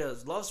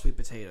potatoes. Love sweet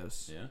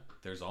potatoes. Yeah,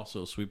 there's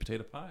also sweet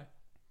potato pie.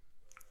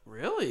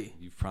 Really?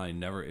 You've probably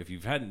never, if you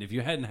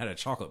hadn't had a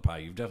chocolate pie,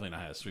 you've definitely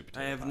not had a sweet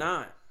potato. I have pie.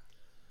 not.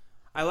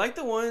 I like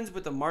the ones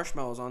with the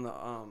marshmallows on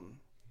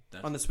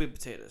the sweet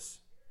potatoes.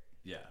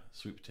 Yeah,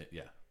 sweet potato.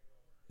 Yeah.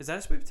 Is that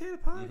a sweet potato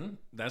pie? Mm-hmm.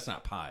 That's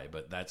not pie,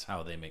 but that's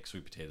how they make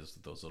sweet potatoes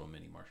with those little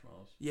mini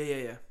marshmallows. Yeah.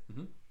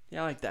 Mm-hmm.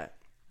 Yeah, I like that.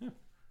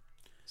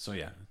 So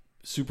yeah,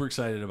 super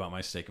excited about my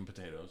steak and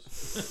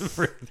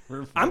potatoes.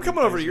 I'm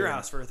coming over to your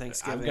house for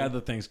Thanksgiving. I've got the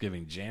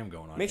Thanksgiving jam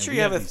going on. Make sure and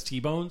you have these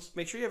T-bones.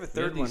 Make sure you have a We have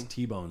third one. these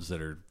T-bones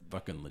that are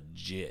fucking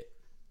legit.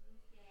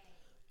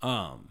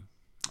 All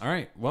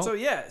right. Well. So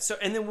yeah.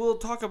 And then we'll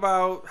talk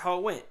about how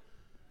it went.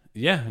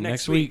 Yeah,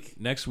 next week.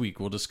 Next week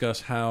we'll discuss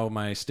how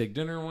my steak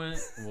dinner went.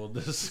 We'll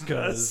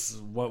discuss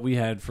what we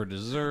had for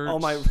dessert. All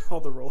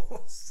the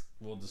rolls.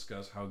 We'll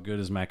discuss how good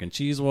his mac and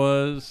cheese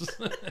was.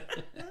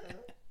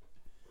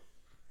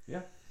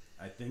 Yeah,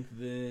 I think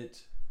that.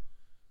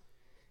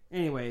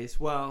 Anyways,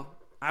 well,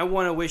 I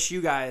want to wish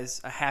you guys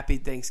a happy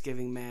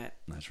Thanksgiving, Matt.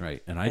 That's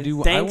right, and And I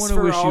want thanks to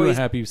for wish you a always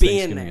happy being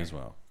Thanksgiving there. as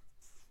well.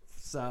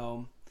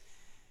 So,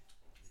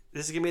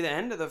 this is gonna be the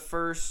end of the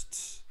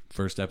first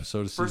First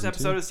episode of season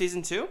 2. of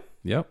season 2.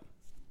 Yep.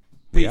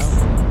 Peace. We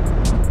out.